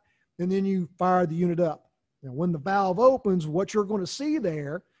tap, and then you fire the unit up. Now, when the valve opens, what you're going to see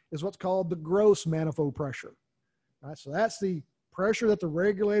there is what's called the gross manifold pressure. All right, so that's the pressure that the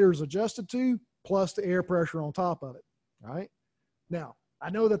regulator is adjusted to, plus the air pressure on top of it. All right. Now, I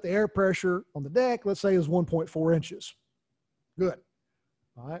know that the air pressure on the deck, let's say, is 1.4 inches. Good.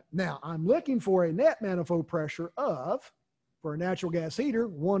 All right. Now, I'm looking for a net manifold pressure of, for a natural gas heater,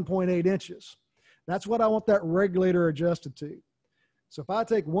 1.8 inches. That's what I want that regulator adjusted to. So if I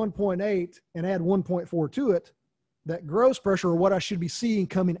take 1.8 and add 1.4 to it, that gross pressure, or what I should be seeing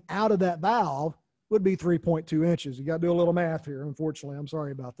coming out of that valve, would be 3.2 inches. You got to do a little math here. Unfortunately, I'm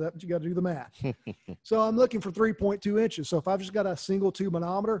sorry about that, but you got to do the math. So I'm looking for 3.2 inches. So if I've just got a single tube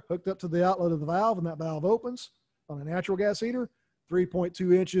manometer hooked up to the outlet of the valve and that valve opens on a natural gas heater,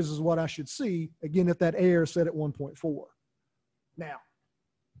 3.2 inches is what I should see. Again, if that air is set at 1.4. Now.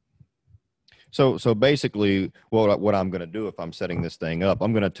 So basically what I'm going to do if I'm setting this thing up,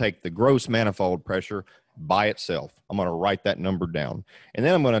 I'm going to take the gross manifold pressure by itself. I'm going to write that number down. And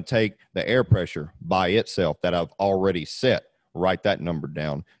then I'm going to take the air pressure by itself that I've already set, write that number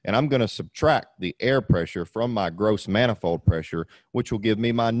down. And I'm going to subtract the air pressure from my gross manifold pressure, which will give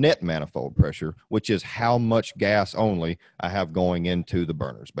me my net manifold pressure, which is how much gas only I have going into the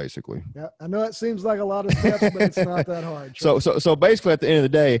burners, basically. Yeah, I know it seems like a lot of steps, but it's not that hard. So basically, at the end of the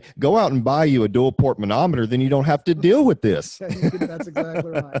day, go out and buy you a dual port manometer, then you don't have to deal with this. That's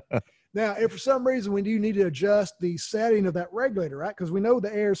exactly right. Now, if for some reason we do need to adjust the setting of that regulator, right? Because we know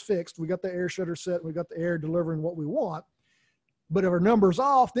the air is fixed. We got the air shutter set. We got the air delivering what we want. But if our number's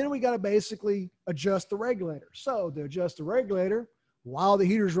off, then we got to basically adjust the regulator. So to adjust the regulator, while the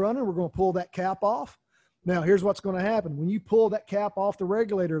heater's running, we're going to pull that cap off. Now, here's what's going to happen. When you pull that cap off the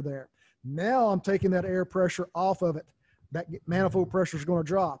regulator there, now I'm taking that air pressure off of it. That manifold pressure is going to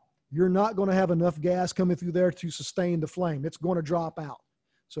drop. You're not going to have enough gas coming through there to sustain the flame. It's going to drop out.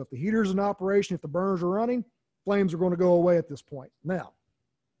 So if the heater's in operation, if the burners are running, flames are going to go away at this point. Now,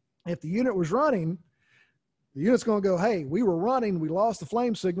 if the unit was running, the unit's going to go, hey, we were running, we lost the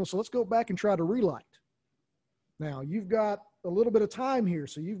flame signal, so let's go back and try to relight. Now, you've got a little bit of time here,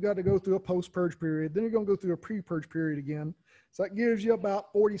 so you've got to go through a post-purge period, then you're going to go through a pre-purge period again. So that gives you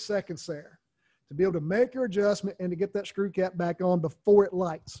about 40 seconds there to be able to make your adjustment and to get that screw cap back on before it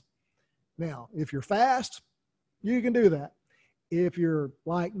lights. Now, if you're fast, you can do that. If you're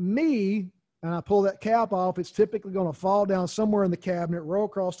like me and I pull that cap off, it's typically going to fall down somewhere in the cabinet, roll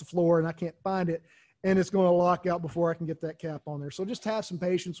across the floor, and I can't find it. And it's going to lock out before I can get that cap on there. So just have some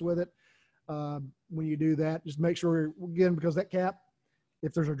patience with it when you do that. Just make sure, again, because that cap,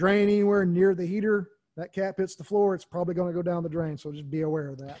 if there's a drain anywhere near the heater, that cap hits the floor, it's probably going to go down the drain. So just be aware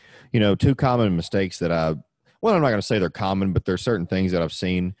of that. You know, two common mistakes that I'm not going to say they're common, but there's certain things that I've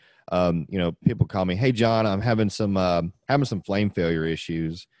seen. People call me, hey, John, I'm having some flame failure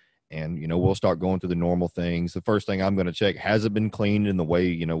issues. And, we'll start going through the normal things. The first thing I'm going to check, has it been cleaned in the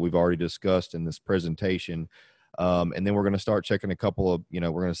way, we've already discussed in this presentation? And then we're going to start checking a couple of, we're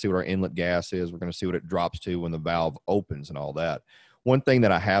going to see what our inlet gas is. We're going to see what it drops to when the valve opens and all that. One thing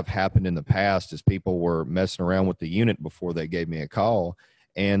that I have happened in the past is people were messing around with the unit before they gave me a call,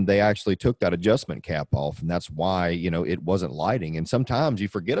 and they actually took that adjustment cap off, and that's why, it wasn't lighting. And sometimes you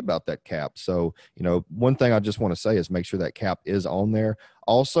forget about that cap. So, one thing I just want to say is make sure that cap is on there.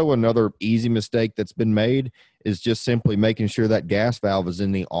 Also, another easy mistake that's been made is just simply making sure that gas valve is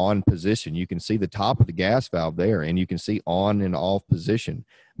in the on position. You can see the top of the gas valve there, and you can see on and off position.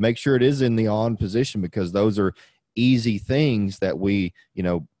 Make sure it is in the on position, because those are easy things that we,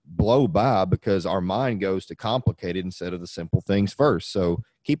 blow by because our mind goes to complicated instead of the simple things first. So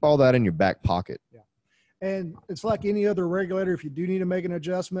keep all that in your back pocket. Yeah. And it's like any other regulator. If you do need to make an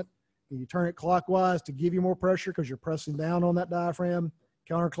adjustment, you turn it clockwise to give you more pressure because you're pressing down on that diaphragm,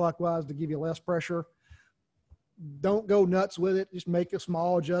 counterclockwise to give you less pressure. Don't go nuts with it. Just make a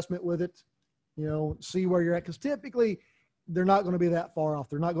small adjustment with it, see where you're at. Because typically they're not going to be that far off.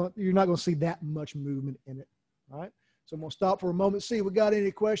 You're not going to see that much movement in it. All right. So I'm going to stop for a moment, see if we got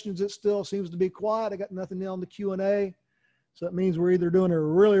any questions. It still seems to be quiet. I got nothing on the Q&A. So that means we're either doing a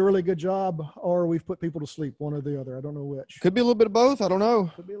really, really good job or we've put people to sleep, one or the other. I don't know which. Could be a little bit of both. I don't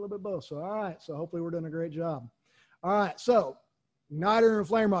know. Could be a little bit of both. So, all right. So hopefully we're doing a great job. All right. So igniter and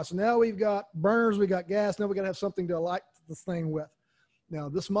flame rod. So now we've got burners, we got gas. Now we got to have something to light this thing with. Now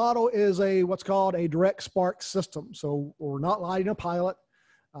this model is what's called a direct spark system. So we're not lighting a pilot.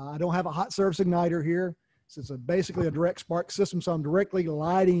 I don't have a hot surface igniter here. So it's basically a direct spark system. So I'm directly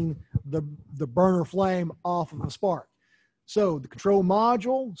lighting the burner flame off of the spark. So the control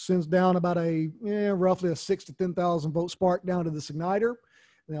module sends down about roughly a 6,000 to 10,000 volt spark down to this igniter.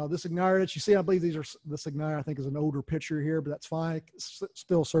 Now this igniter that you see, I believe this igniter I think is an older picture here, but that's fine. It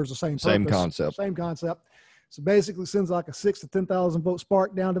still serves the same purpose. Same concept. So basically sends like a 6,000 to 10,000 volt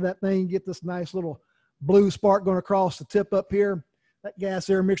spark down to that thing. You get this nice little blue spark going across the tip up here. That gas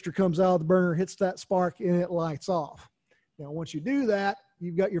air mixture comes out of the burner, hits that spark, and it lights off. Now, once you do that,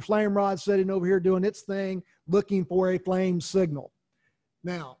 you've got your flame rod sitting over here doing its thing, looking for a flame signal.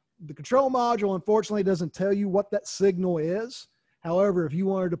 Now, the control module, unfortunately, doesn't tell you what that signal is. However, if you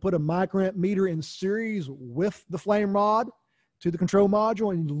wanted to put a microamp meter in series with the flame rod to the control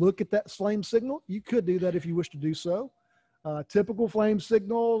module and you look at that flame signal, you could do that if you wish to do so. Typical flame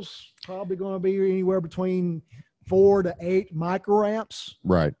signals probably going to be anywhere between 4 to 8 microamps.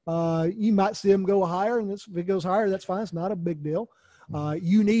 Right. You might see them go higher, and if it goes higher, that's fine. It's not a big deal.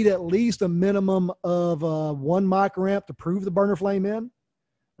 You need at least a minimum of 1 microamp to prove the burner flame in.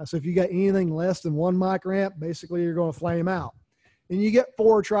 So if you got anything less than 1 microamp, basically you're going to flame out. And you get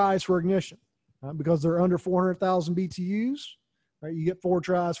 4 tries for ignition because they're under 400,000 BTUs. Right? You get 4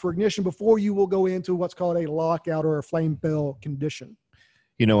 tries for ignition before you will go into what's called a lockout or a flame fail condition.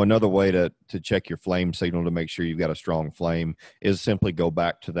 You know, another way to check your flame signal to make sure you've got a strong flame is simply go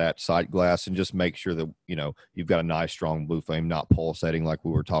back to that sight glass and just make sure that, you know, you've got a nice strong blue flame, not pulsating like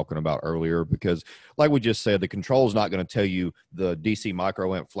we were talking about earlier. Because like we just said, the control is not going to tell you the DC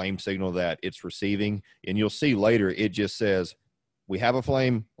microamp flame signal that it's receiving. And you'll see later, it just says, we have a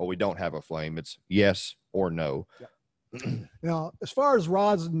flame or we don't have a flame. It's yes or no. Yep. Now, as far as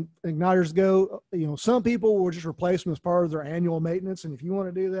rods and igniters go, you know, some people will just replace them as part of their annual maintenance. And if you want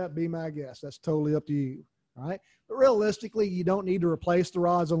to do that, be my guest. That's totally up to you. All right. But realistically, you don't need to replace the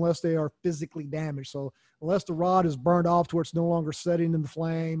rods unless they are physically damaged. So unless the rod is burned off to where it's no longer setting in the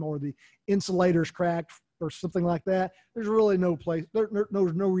flame or the insulator's cracked or something like that, there's really no place, there's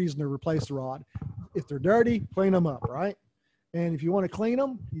no reason to replace the rod. If they're dirty, clean them up. Right. And if you want to clean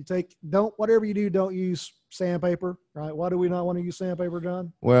them, you whatever you do, don't use sandpaper, right? Why do we not want to use sandpaper,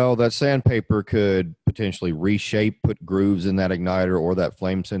 John? Well, that sandpaper could potentially reshape, put grooves in that igniter or that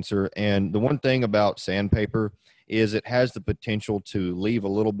flame sensor. And the one thing about sandpaper is it has the potential to leave a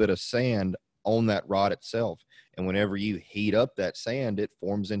little bit of sand on that rod itself. And whenever you heat up that sand, it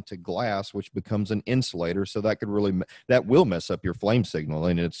forms into glass, which becomes an insulator. So that will mess up your flame signal,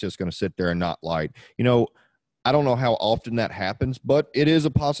 and it's just going to sit there and not light. You know, I don't know how often that happens, but it is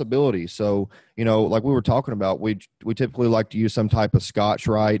a possibility. So, you know, like we were talking about, we typically like to use some type of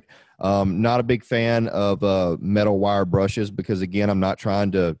EnergyRite. Not a big fan of metal wire brushes because, again, I'm not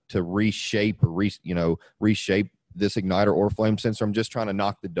trying to reshape or reshape this igniter or flame sensor. I'm just trying to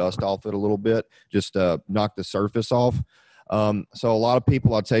knock the dust off it a little bit, just knock the surface off. So a lot of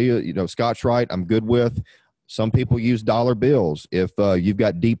people, I'll tell you, you know, EnergyRite I'm good with. Some people use dollar bills. If you've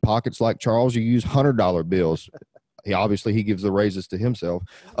got deep pockets like Charles, you use $100 bills. He gives the raises to himself.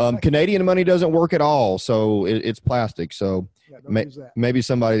 Canadian money doesn't work at all, so it's plastic. So maybe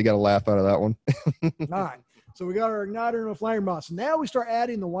somebody got a laugh out of that one. All right. So we got our igniter and a flame rod. So now we start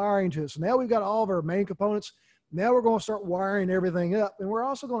adding the wiring to it. So now we've got all of our main components. Now we're going to start wiring everything up. And we're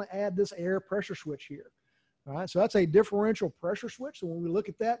also going to add this air pressure switch here. All right, so that's a differential pressure switch. So when we look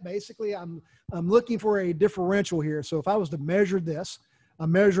at that, basically I'm looking for a differential here. So if I was to measure this,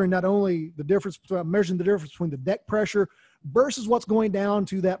 I'm measuring not only the difference, I'm measuring the difference between the deck pressure versus what's going down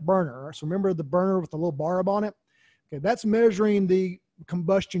to that burner. Right? So remember the burner with the little barb on it? Okay, that's measuring the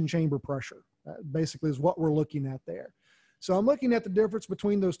combustion chamber pressure. That basically is what we're looking at there. So I'm looking at the difference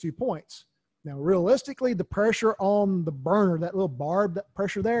between those 2 points. Now, realistically, the pressure on the burner, that little barb, that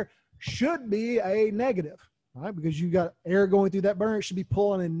pressure there, should be a negative. Right, because you got air going through that burner, it should be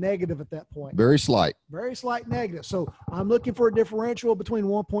pulling a negative at that point. Very slight negative. So I'm looking for a differential between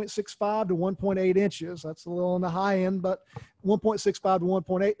 1.65 to 1.8 inches. That's a little on the high end, but 1.65 to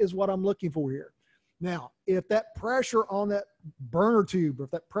 1.8 is what I'm looking for here. Now, if that pressure on that burner tube, or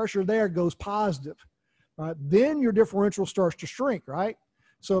if that pressure there goes positive, right, then your differential starts to shrink, right?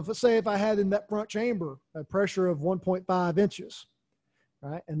 So if I had in that front chamber a pressure of 1.5 inches,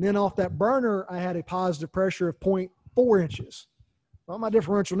 right? And then off that burner, I had a positive pressure of 0.4 inches. Well, my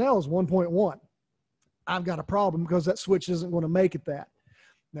differential now is 1.1. I've got a problem because that switch isn't going to make it that.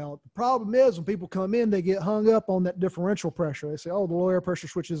 Now, the problem is when people come in, they get hung up on that differential pressure. They say, oh, the low air pressure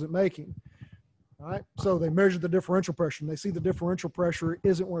switch isn't making. All right. So they measure the differential pressure and they see the differential pressure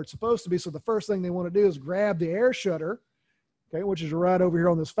isn't where it's supposed to be. So the first thing they want to do is grab the air shutter, okay, which is right over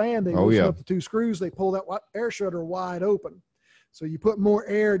here on this fan. They loosen up the 2 screws. They pull that air shutter wide open. So you put more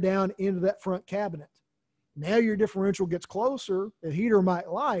air down into that front cabinet. Now your differential gets closer. The heater might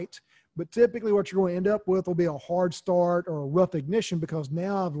light, but typically what you're going to end up with will be a hard start or a rough ignition because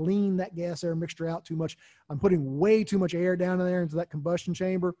now I've leaned that gas air mixture out too much. I'm putting way too much air down in there into that combustion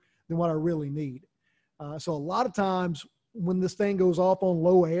chamber than what I really need. So a lot of times when this thing goes off on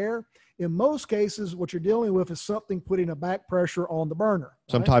low air, in most cases, what you're dealing with is something putting a back pressure on the burner.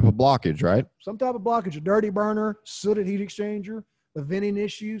 Some type of blockage, right? Some type of blockage, a dirty burner, sooted heat exchanger, a venting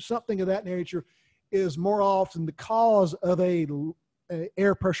issue, something of that nature is more often the cause of a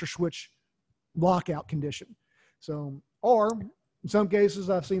air pressure switch lockout condition. So, or In some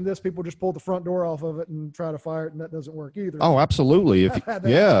cases, I've seen this, people just pull the front door off of it and try to fire it, and that doesn't work either. Oh, absolutely.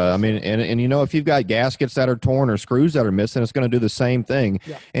 I mean, and you know, if you've got gaskets that are torn or screws that are missing, it's going to do the same thing.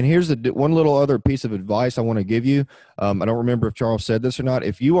 Yeah. And here's one little other piece of advice I want to give you. I don't remember if Charles said this or not.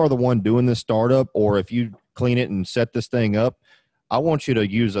 If you are the one doing this startup, or if you clean it and set this thing up, I want you to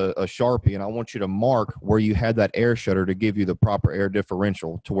use a Sharpie, and I want you to mark where you had that air shutter to give you the proper air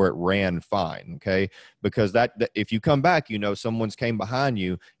differential to where it ran fine, okay? Because that if you come back, you know someone's came behind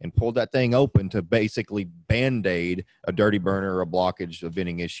you and pulled that thing open to basically Band-Aid a dirty burner or a blockage, a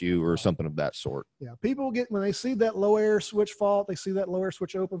venting issue, or something of that sort. Yeah, people get, when they see that low air switch fault, they see that low air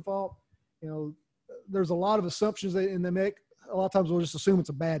switch open fault, you know, there's a lot of assumptions they make. A lot of times we'll just assume it's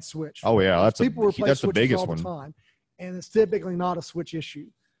a bad switch. Oh, yeah, that's the biggest one. Time. And it's typically not a switch issue.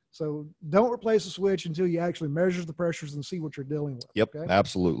 So don't replace the switch until you actually measure the pressures and see what you're dealing with. Yep, okay?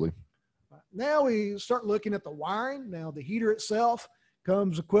 Absolutely. Now we start looking at the wiring. Now the heater itself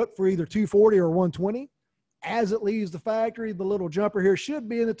comes equipped for either 240 or 120. As it leaves the factory, the little jumper here should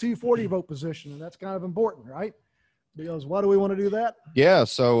be in the 240 volt position. And that's kind of important, right? Because why do we want to do that? Yeah.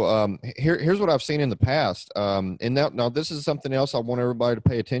 So here's what I've seen in the past. And now this is something else I want everybody to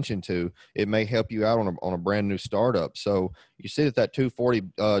pay attention to. It may help you out on a brand new startup. So you see that 240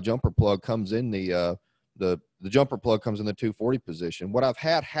 jumper plug comes in the jumper plug comes in the 240 position. What I've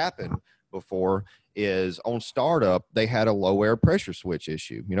had happen before is on startup, they had a low air pressure switch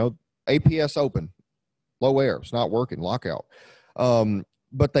issue. You know, APS open, low air, it's not working, lockout.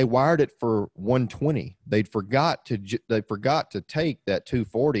 But they wired it for 120. They forgot to take that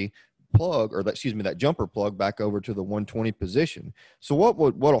 240 plug, or that jumper plug back over to the 120 position. So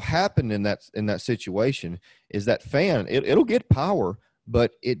what'll happen in that situation is that fan, it'll get power,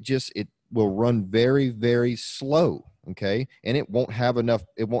 but it will run very, very slow. Okay. And it won't have enough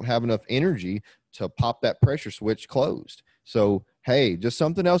energy to pop that pressure switch closed. So, hey, just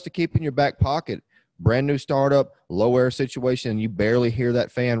something else to keep in your back pocket. Brand new startup, low air situation, you barely hear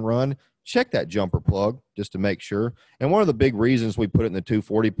that fan run, check that jumper plug just to make sure. And one of the big reasons we put it in the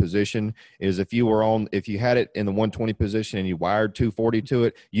 240 position is if you had it in the 120 position and you wired 240 to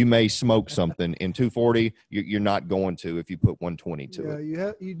it, you may smoke something. In 240, you're not going to if you put 120 to it.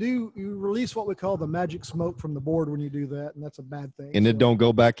 Yeah, you release what we call the magic smoke from the board when you do that, and that's a bad thing. And it don't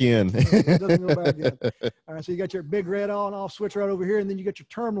go back in. It doesn't go back in. All right, so you got your big red on off switch right over here, and then you got your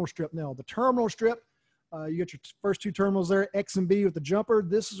terminal strip. Now, the terminal strip, you got your first two terminals there, X and B with the jumper.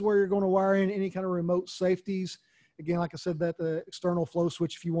 This is where you're going to wire in any kind of remote safeties. Again, like I said, that the external flow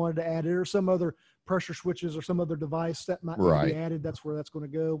switch, if you wanted to add it, or some other pressure switches or some other device that might need to be added, that's where that's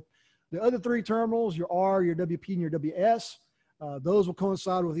going to go. The other three terminals, your R, your WP, and your WS, those will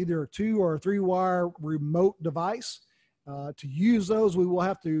coincide with either a 2 or a 3-wire remote device. To use those, we will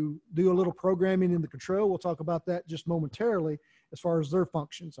have to do a little programming in the control. We'll talk about that just momentarily as far as their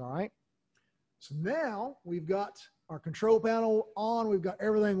functions, all right? So now we've got our control panel on, we've got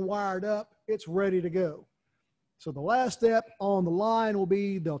everything wired up, it's ready to go. So the last step on the line will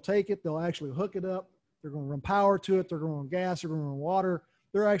be they'll take it, they'll actually hook it up, they're going to run power to it, they're going to run gas, they're going to run water,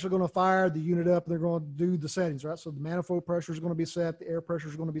 they're actually going to fire the unit up, and they're going to do the settings, right? So the manifold pressure is going to be set, the air pressure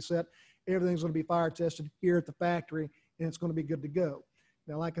is going to be set, everything's going to be fire tested here at the factory, and it's going to be good to go.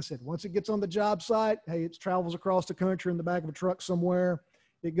 Now, like I said, once it gets on the job site, hey, it travels across the country in the back of a truck somewhere.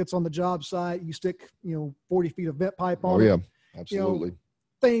 It gets on the job site, you stick, 40 feet of vent pipe on it. Oh, yeah, absolutely.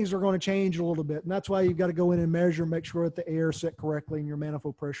 Things are going to change a little bit. And that's why you've got to go in and measure, make sure that the air is set correctly and your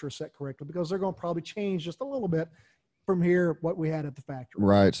manifold pressure is set correctly, because they're going to probably change just a little bit from here, what we had at the factory.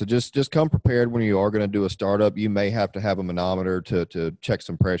 Right. So just come prepared when you are going to do a startup. You may have to have a manometer to check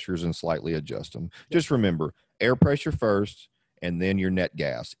some pressures and slightly adjust them. Yep. Just remember, air pressure first, and then your net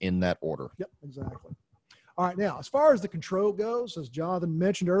gas in that order. Yep, exactly. All right, now, as far as the control goes, as Jonathan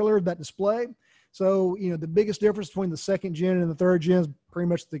mentioned earlier, that display. So, the biggest difference between the second gen and the third gen is pretty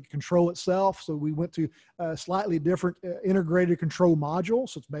much the control itself. So we went to a slightly different integrated control module.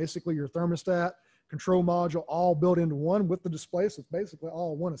 So it's basically your thermostat, control module, all built into one with the display. So it's basically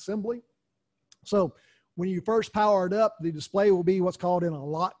all one assembly. So when you first power it up, the display will be what's called in a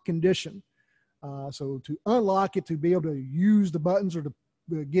lock condition. So to unlock it, to be able to use the buttons or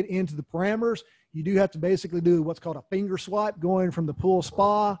to get into the parameters, you do have to basically do what's called a finger swipe, going from the pull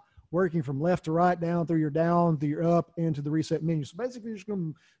spa, working from left to right, down through your up, into the reset menu. So basically, you're just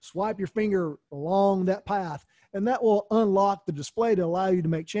going to swipe your finger along that path, and that will unlock the display to allow you to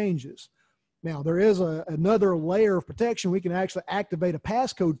make changes. Now, there is another layer of protection. We can actually activate a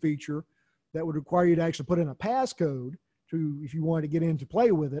passcode feature that would require you to actually put in a passcode if you wanted to get in to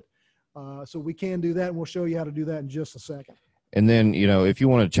play with it. So we can do that, and we'll show you how to do that in just a second. And then, you know, if you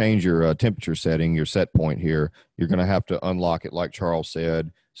want to change your temperature setting, your set point here, you're going to have to unlock it like Charles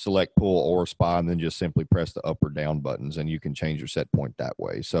said, select pull or SPY, and then just simply press the up or down buttons, and you can change your set point that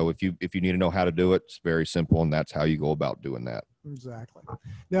way. So if you need to know how to do it, it's very simple, and that's how you go about doing that. Exactly.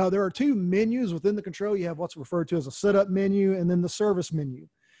 Now, there are two menus within the control. You have what's referred to as a setup menu and then the service menu.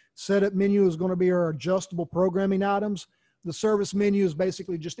 Setup menu is going to be our adjustable programming items. The service menu is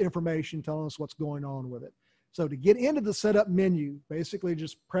basically just information telling us what's going on with it. So to get into the setup menu, basically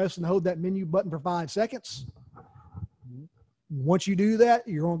just press and hold that menu button for 5 seconds. Once you do that,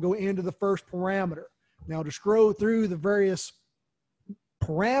 you're going to go into the first parameter. Now, to scroll through the various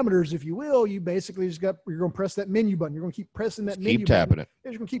parameters, if you will, you basically you're going to press that menu button. You're going to keep pressing that menu button. Keep tapping it.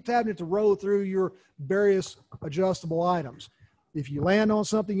 You're going to keep tapping it to roll through your various adjustable items. If you land on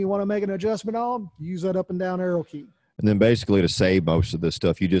something you want to make an adjustment on, use that up and down arrow key. And then basically to save most of this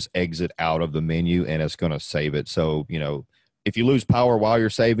stuff, you just exit out of the menu and it's going to save it. So, you know, if you lose power while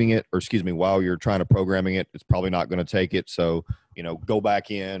you're saving it, or excuse me, while you're trying to programming it, it's probably not going to take it. So, you know, go back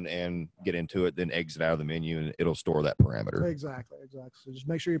in and get into it, then exit out of the menu and it'll store that parameter. Exactly. So just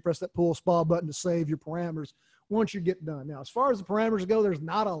make sure you press that pull SPA button to save your parameters once you get done. Now, as far as the parameters go, there's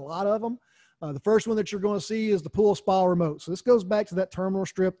not a lot of them. The first one that you're going to see is the pull SPA remote. So this goes back to that terminal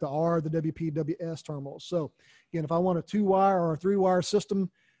strip, the R, the WP, WS terminals. So again, if I want a 2-wire or a 3-wire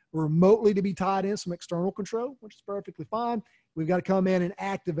system remotely to be tied in some external control, which is perfectly fine, we've got to come in and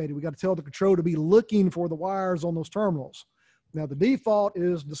activate it. We've got to tell the control to be looking for the wires on those terminals. Now, the default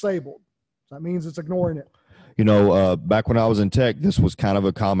is disabled. So that means it's ignoring it. You know, back when I was in tech, this was kind of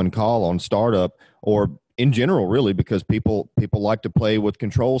a common call on startup, or in general, really, because people like to play with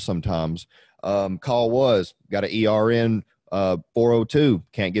controls sometimes. Call was, got an ERN 402,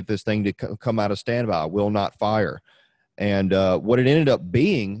 can't get this thing to come out of standby, will not fire. And what it ended up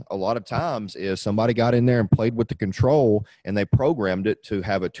being a lot of times is somebody got in there and played with the control and they programmed it to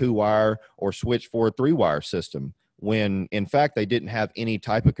have a 2-wire or switch for a 3-wire system, when in fact they didn't have any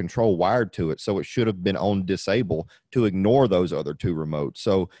type of control wired to it. So it should have been on disable to ignore those other 2 remotes.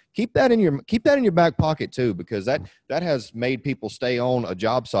 So keep that in your back pocket too, because that has made people stay on a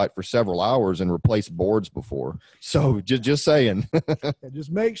job site for several hours and replace boards before. So just saying. Yeah,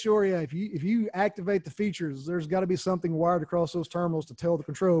 just make sure, if you activate the features, there's got to be something wired across those terminals to tell the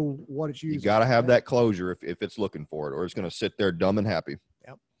control what it's using. You got to have that closure if it's looking for it, or it's going to sit there dumb and happy.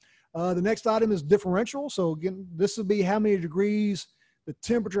 Yep. The next item is differential. So again, this would be how many degrees the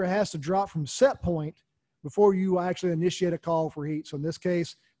temperature has to drop from set point before you actually initiate a call for heat. So in this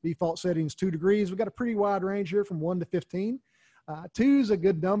case, default setting is 2 degrees. We've got a pretty wide range here from 1 to 15. 2 is a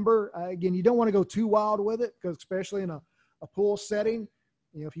good number. Again, you don't want to go too wild with it, because especially in a pull setting,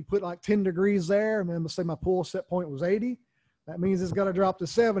 you know, if you put like 10 degrees there, and then let's say my pull set point was 80, that means it's got to drop to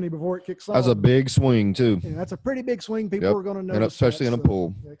 70 before it kicks on. That's a big swing too. Yeah, that's a pretty big swing. People are going to notice, and especially in a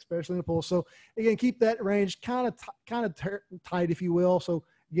pull. Especially in a pull. So again, keep that range kind of tight, if you will. So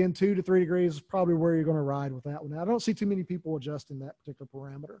again, 2 to 3 degrees is probably where you're going to ride with that one. Now, I don't see too many people adjusting that particular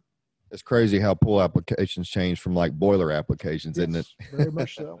parameter. It's crazy how pull applications change from like boiler applications, isn't it? Very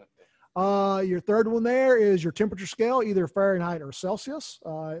much so. Your third one there is your temperature scale, either Fahrenheit or Celsius.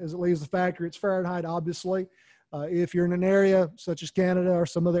 As it leaves the factory, it's Fahrenheit, obviously. If you're in an area such as Canada or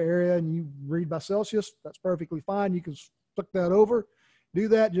some other area and you read by Celsius, that's perfectly fine. You can flick that over, do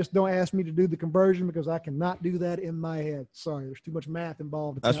that. Just don't ask me to do the conversion, because I cannot do that in my head. Sorry, there's too much math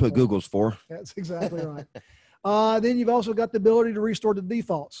involved. That's what Google's for. That's exactly right. Then you've also got the ability to restore the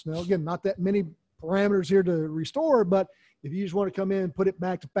defaults. Now, again, not that many parameters here to restore, but if you just want to come in and put it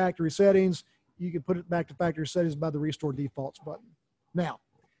back to factory settings, you can put it back to factory settings by the restore defaults button. Now,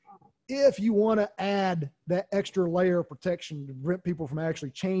 if you want to add that extra layer of protection to prevent people from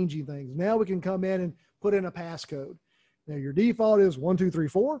actually changing things, now we can come in and put in a passcode. Now, your default is 1, 2, 3,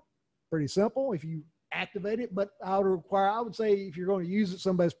 4. Pretty simple if you activate it, but I would say if you're going to use it,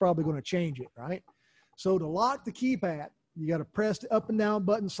 somebody's probably going to change it, right? So to lock the keypad, you got to press the up and down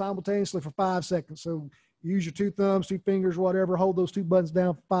button simultaneously for 5 seconds. So use your 2 thumbs, 2 fingers, whatever, hold those 2 buttons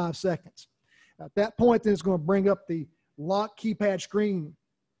down for 5 seconds. At that point, then it's going to bring up the lock keypad screen.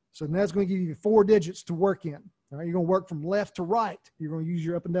 So that's going to give you 4 digits to work in. All right, you're going to work from left to right. You're going to use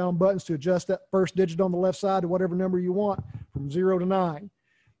your up and down buttons to adjust that first digit on the left side to whatever number you want, from 0 to 9.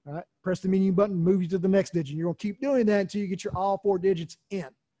 All right, press the menu button, move you to the next digit. You're going to keep doing that until you get your all 4 digits in.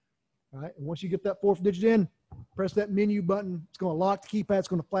 All right, and once you get that 4th digit in, press that menu button. It's going to lock the keypad. It's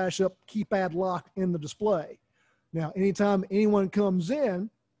going to flash up keypad lock in the display. Now, anytime anyone comes in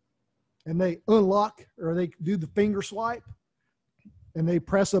and they unlock or they do the finger swipe, and they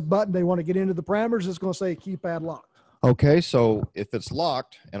press a button, they want to get into the parameters, it's going to say keypad locked. Okay, so if it's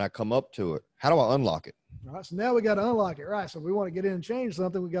locked and I come up to it, how do I unlock it? All right, so now we got to unlock it, right? So we want to get in and change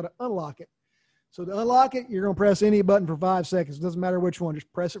something, we got to unlock it. So to unlock it, you're going to press any button for 5 seconds. It doesn't matter which one,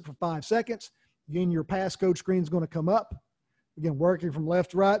 just press it for 5 seconds. Again, your passcode screen is going to come up. Again, working from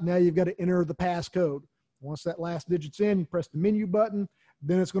left to right, now you've got to enter the passcode. Once that last digit's in, you press the menu button.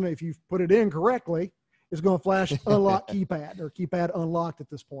 Then it's going to, if you've put it in correctly, it's going to flash unlock keypad or keypad unlocked at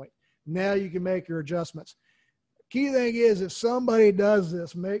this point. Now you can make your adjustments. Key thing is, if somebody does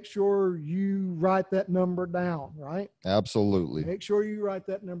this, make sure you write that number down, right? Absolutely. Make sure you write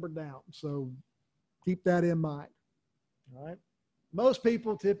that number down. So keep that in mind, all right? Most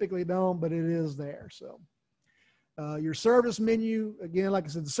people typically don't, but it is there. So your service menu, again, like I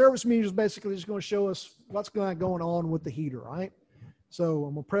said, the service menu is basically just going to show us what's going on with the heater, right? So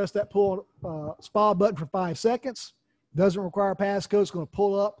I'm going to press that pull spa button for 5 seconds. Doesn't require a passcode. It's going to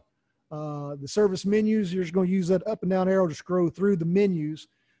pull up the service menus. You're just going to use that up and down arrow to scroll through the menus.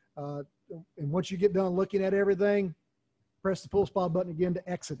 And once you get done looking at everything, press the pull spa button again to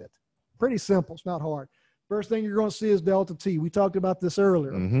exit it. Pretty simple. It's not hard. First thing you're going to see is delta T. We talked about this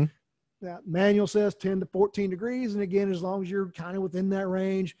earlier. Mm-hmm. That manual says 10 to 14 degrees. And again, as long as you're kind of within that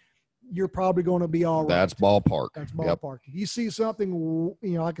range, you're probably going to be all right. That's ballpark. That's ballpark. Yep. If you see something,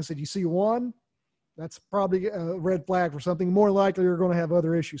 like I said, you see 1, that's probably a red flag for something. More likely, you're going to have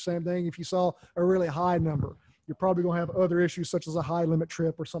other issues. Same thing if you saw a really high number. You're probably going to have other issues such as a high limit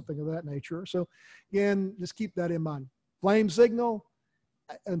trip or something of that nature. So, again, just keep that in mind. Flame signal,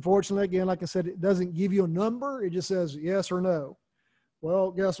 unfortunately, again, like I said, it doesn't give you a number. It just says yes or no.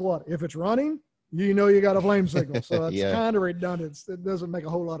 Well, guess what? If it's running, you know you got a flame signal. So that's kind of redundant. It doesn't make a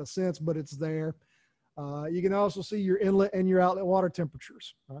whole lot of sense, but it's there. You can also see your inlet and your outlet water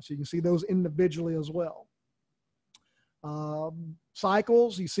temperatures. So you can see those individually as well.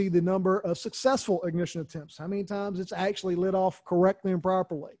 Cycles, you see the number of successful ignition attempts, how many times it's actually lit off correctly and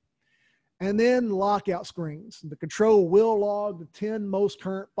properly. And then lockout screens. The control will log the 10 most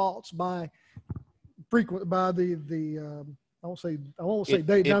current faults by the I won't say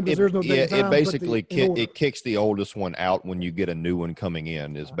date time because there's no date time. It basically it kicks the oldest one out when you get a new one coming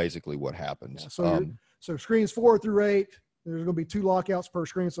in is basically what happens. Yeah, so screens 4 through 8, there's going to be 2 lockouts per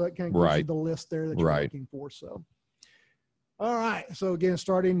screen, so that kind of gives you the list there that you're looking for. So, all right. So again,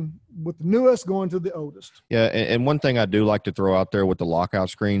 starting with the newest, going to the oldest. Yeah, and one thing I do like to throw out there with the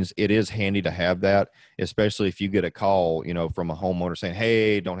lockout screens, it is handy to have that, especially if you get a call, from a homeowner saying,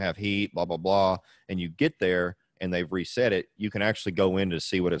 "Hey, don't have heat, blah blah blah," and you get there and they've reset it, you can actually go in to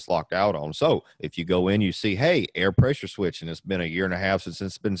see what it's locked out on. So if you go in, you see, hey, air pressure switch, and it's been 1.5 years since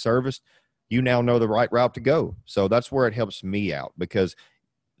it's been serviced, you now know the right route to go. So that's where it helps me out, because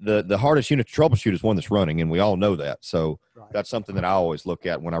the hardest unit to troubleshoot is one that's running, and we all know that. So that's something that I always look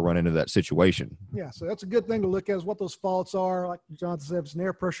at when I run into that situation. Yeah, so that's a good thing to look at, is what those faults are. Like Jonathan said, if it's an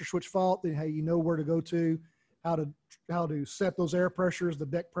air pressure switch fault, then hey, you know where to go to, how to set those air pressures, the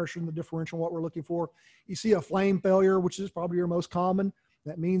deck pressure and the differential, what we're looking for. You see a flame failure, which is probably your most common.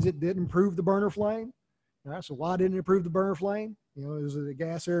 That means it didn't improve the burner flame. All right, so why didn't it improve the burner flame? Is it a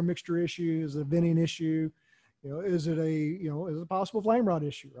gas air mixture issue? Is it a venting issue? Is it a possible flame rod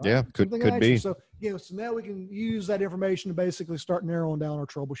issue? Right? Yeah, could be. So, so now we can use that information to basically start narrowing down our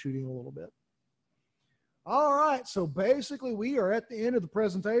troubleshooting a little bit. All right, so basically we are at the end of the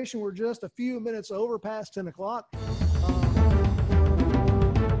presentation. We're just a few minutes over past 10 o'clock.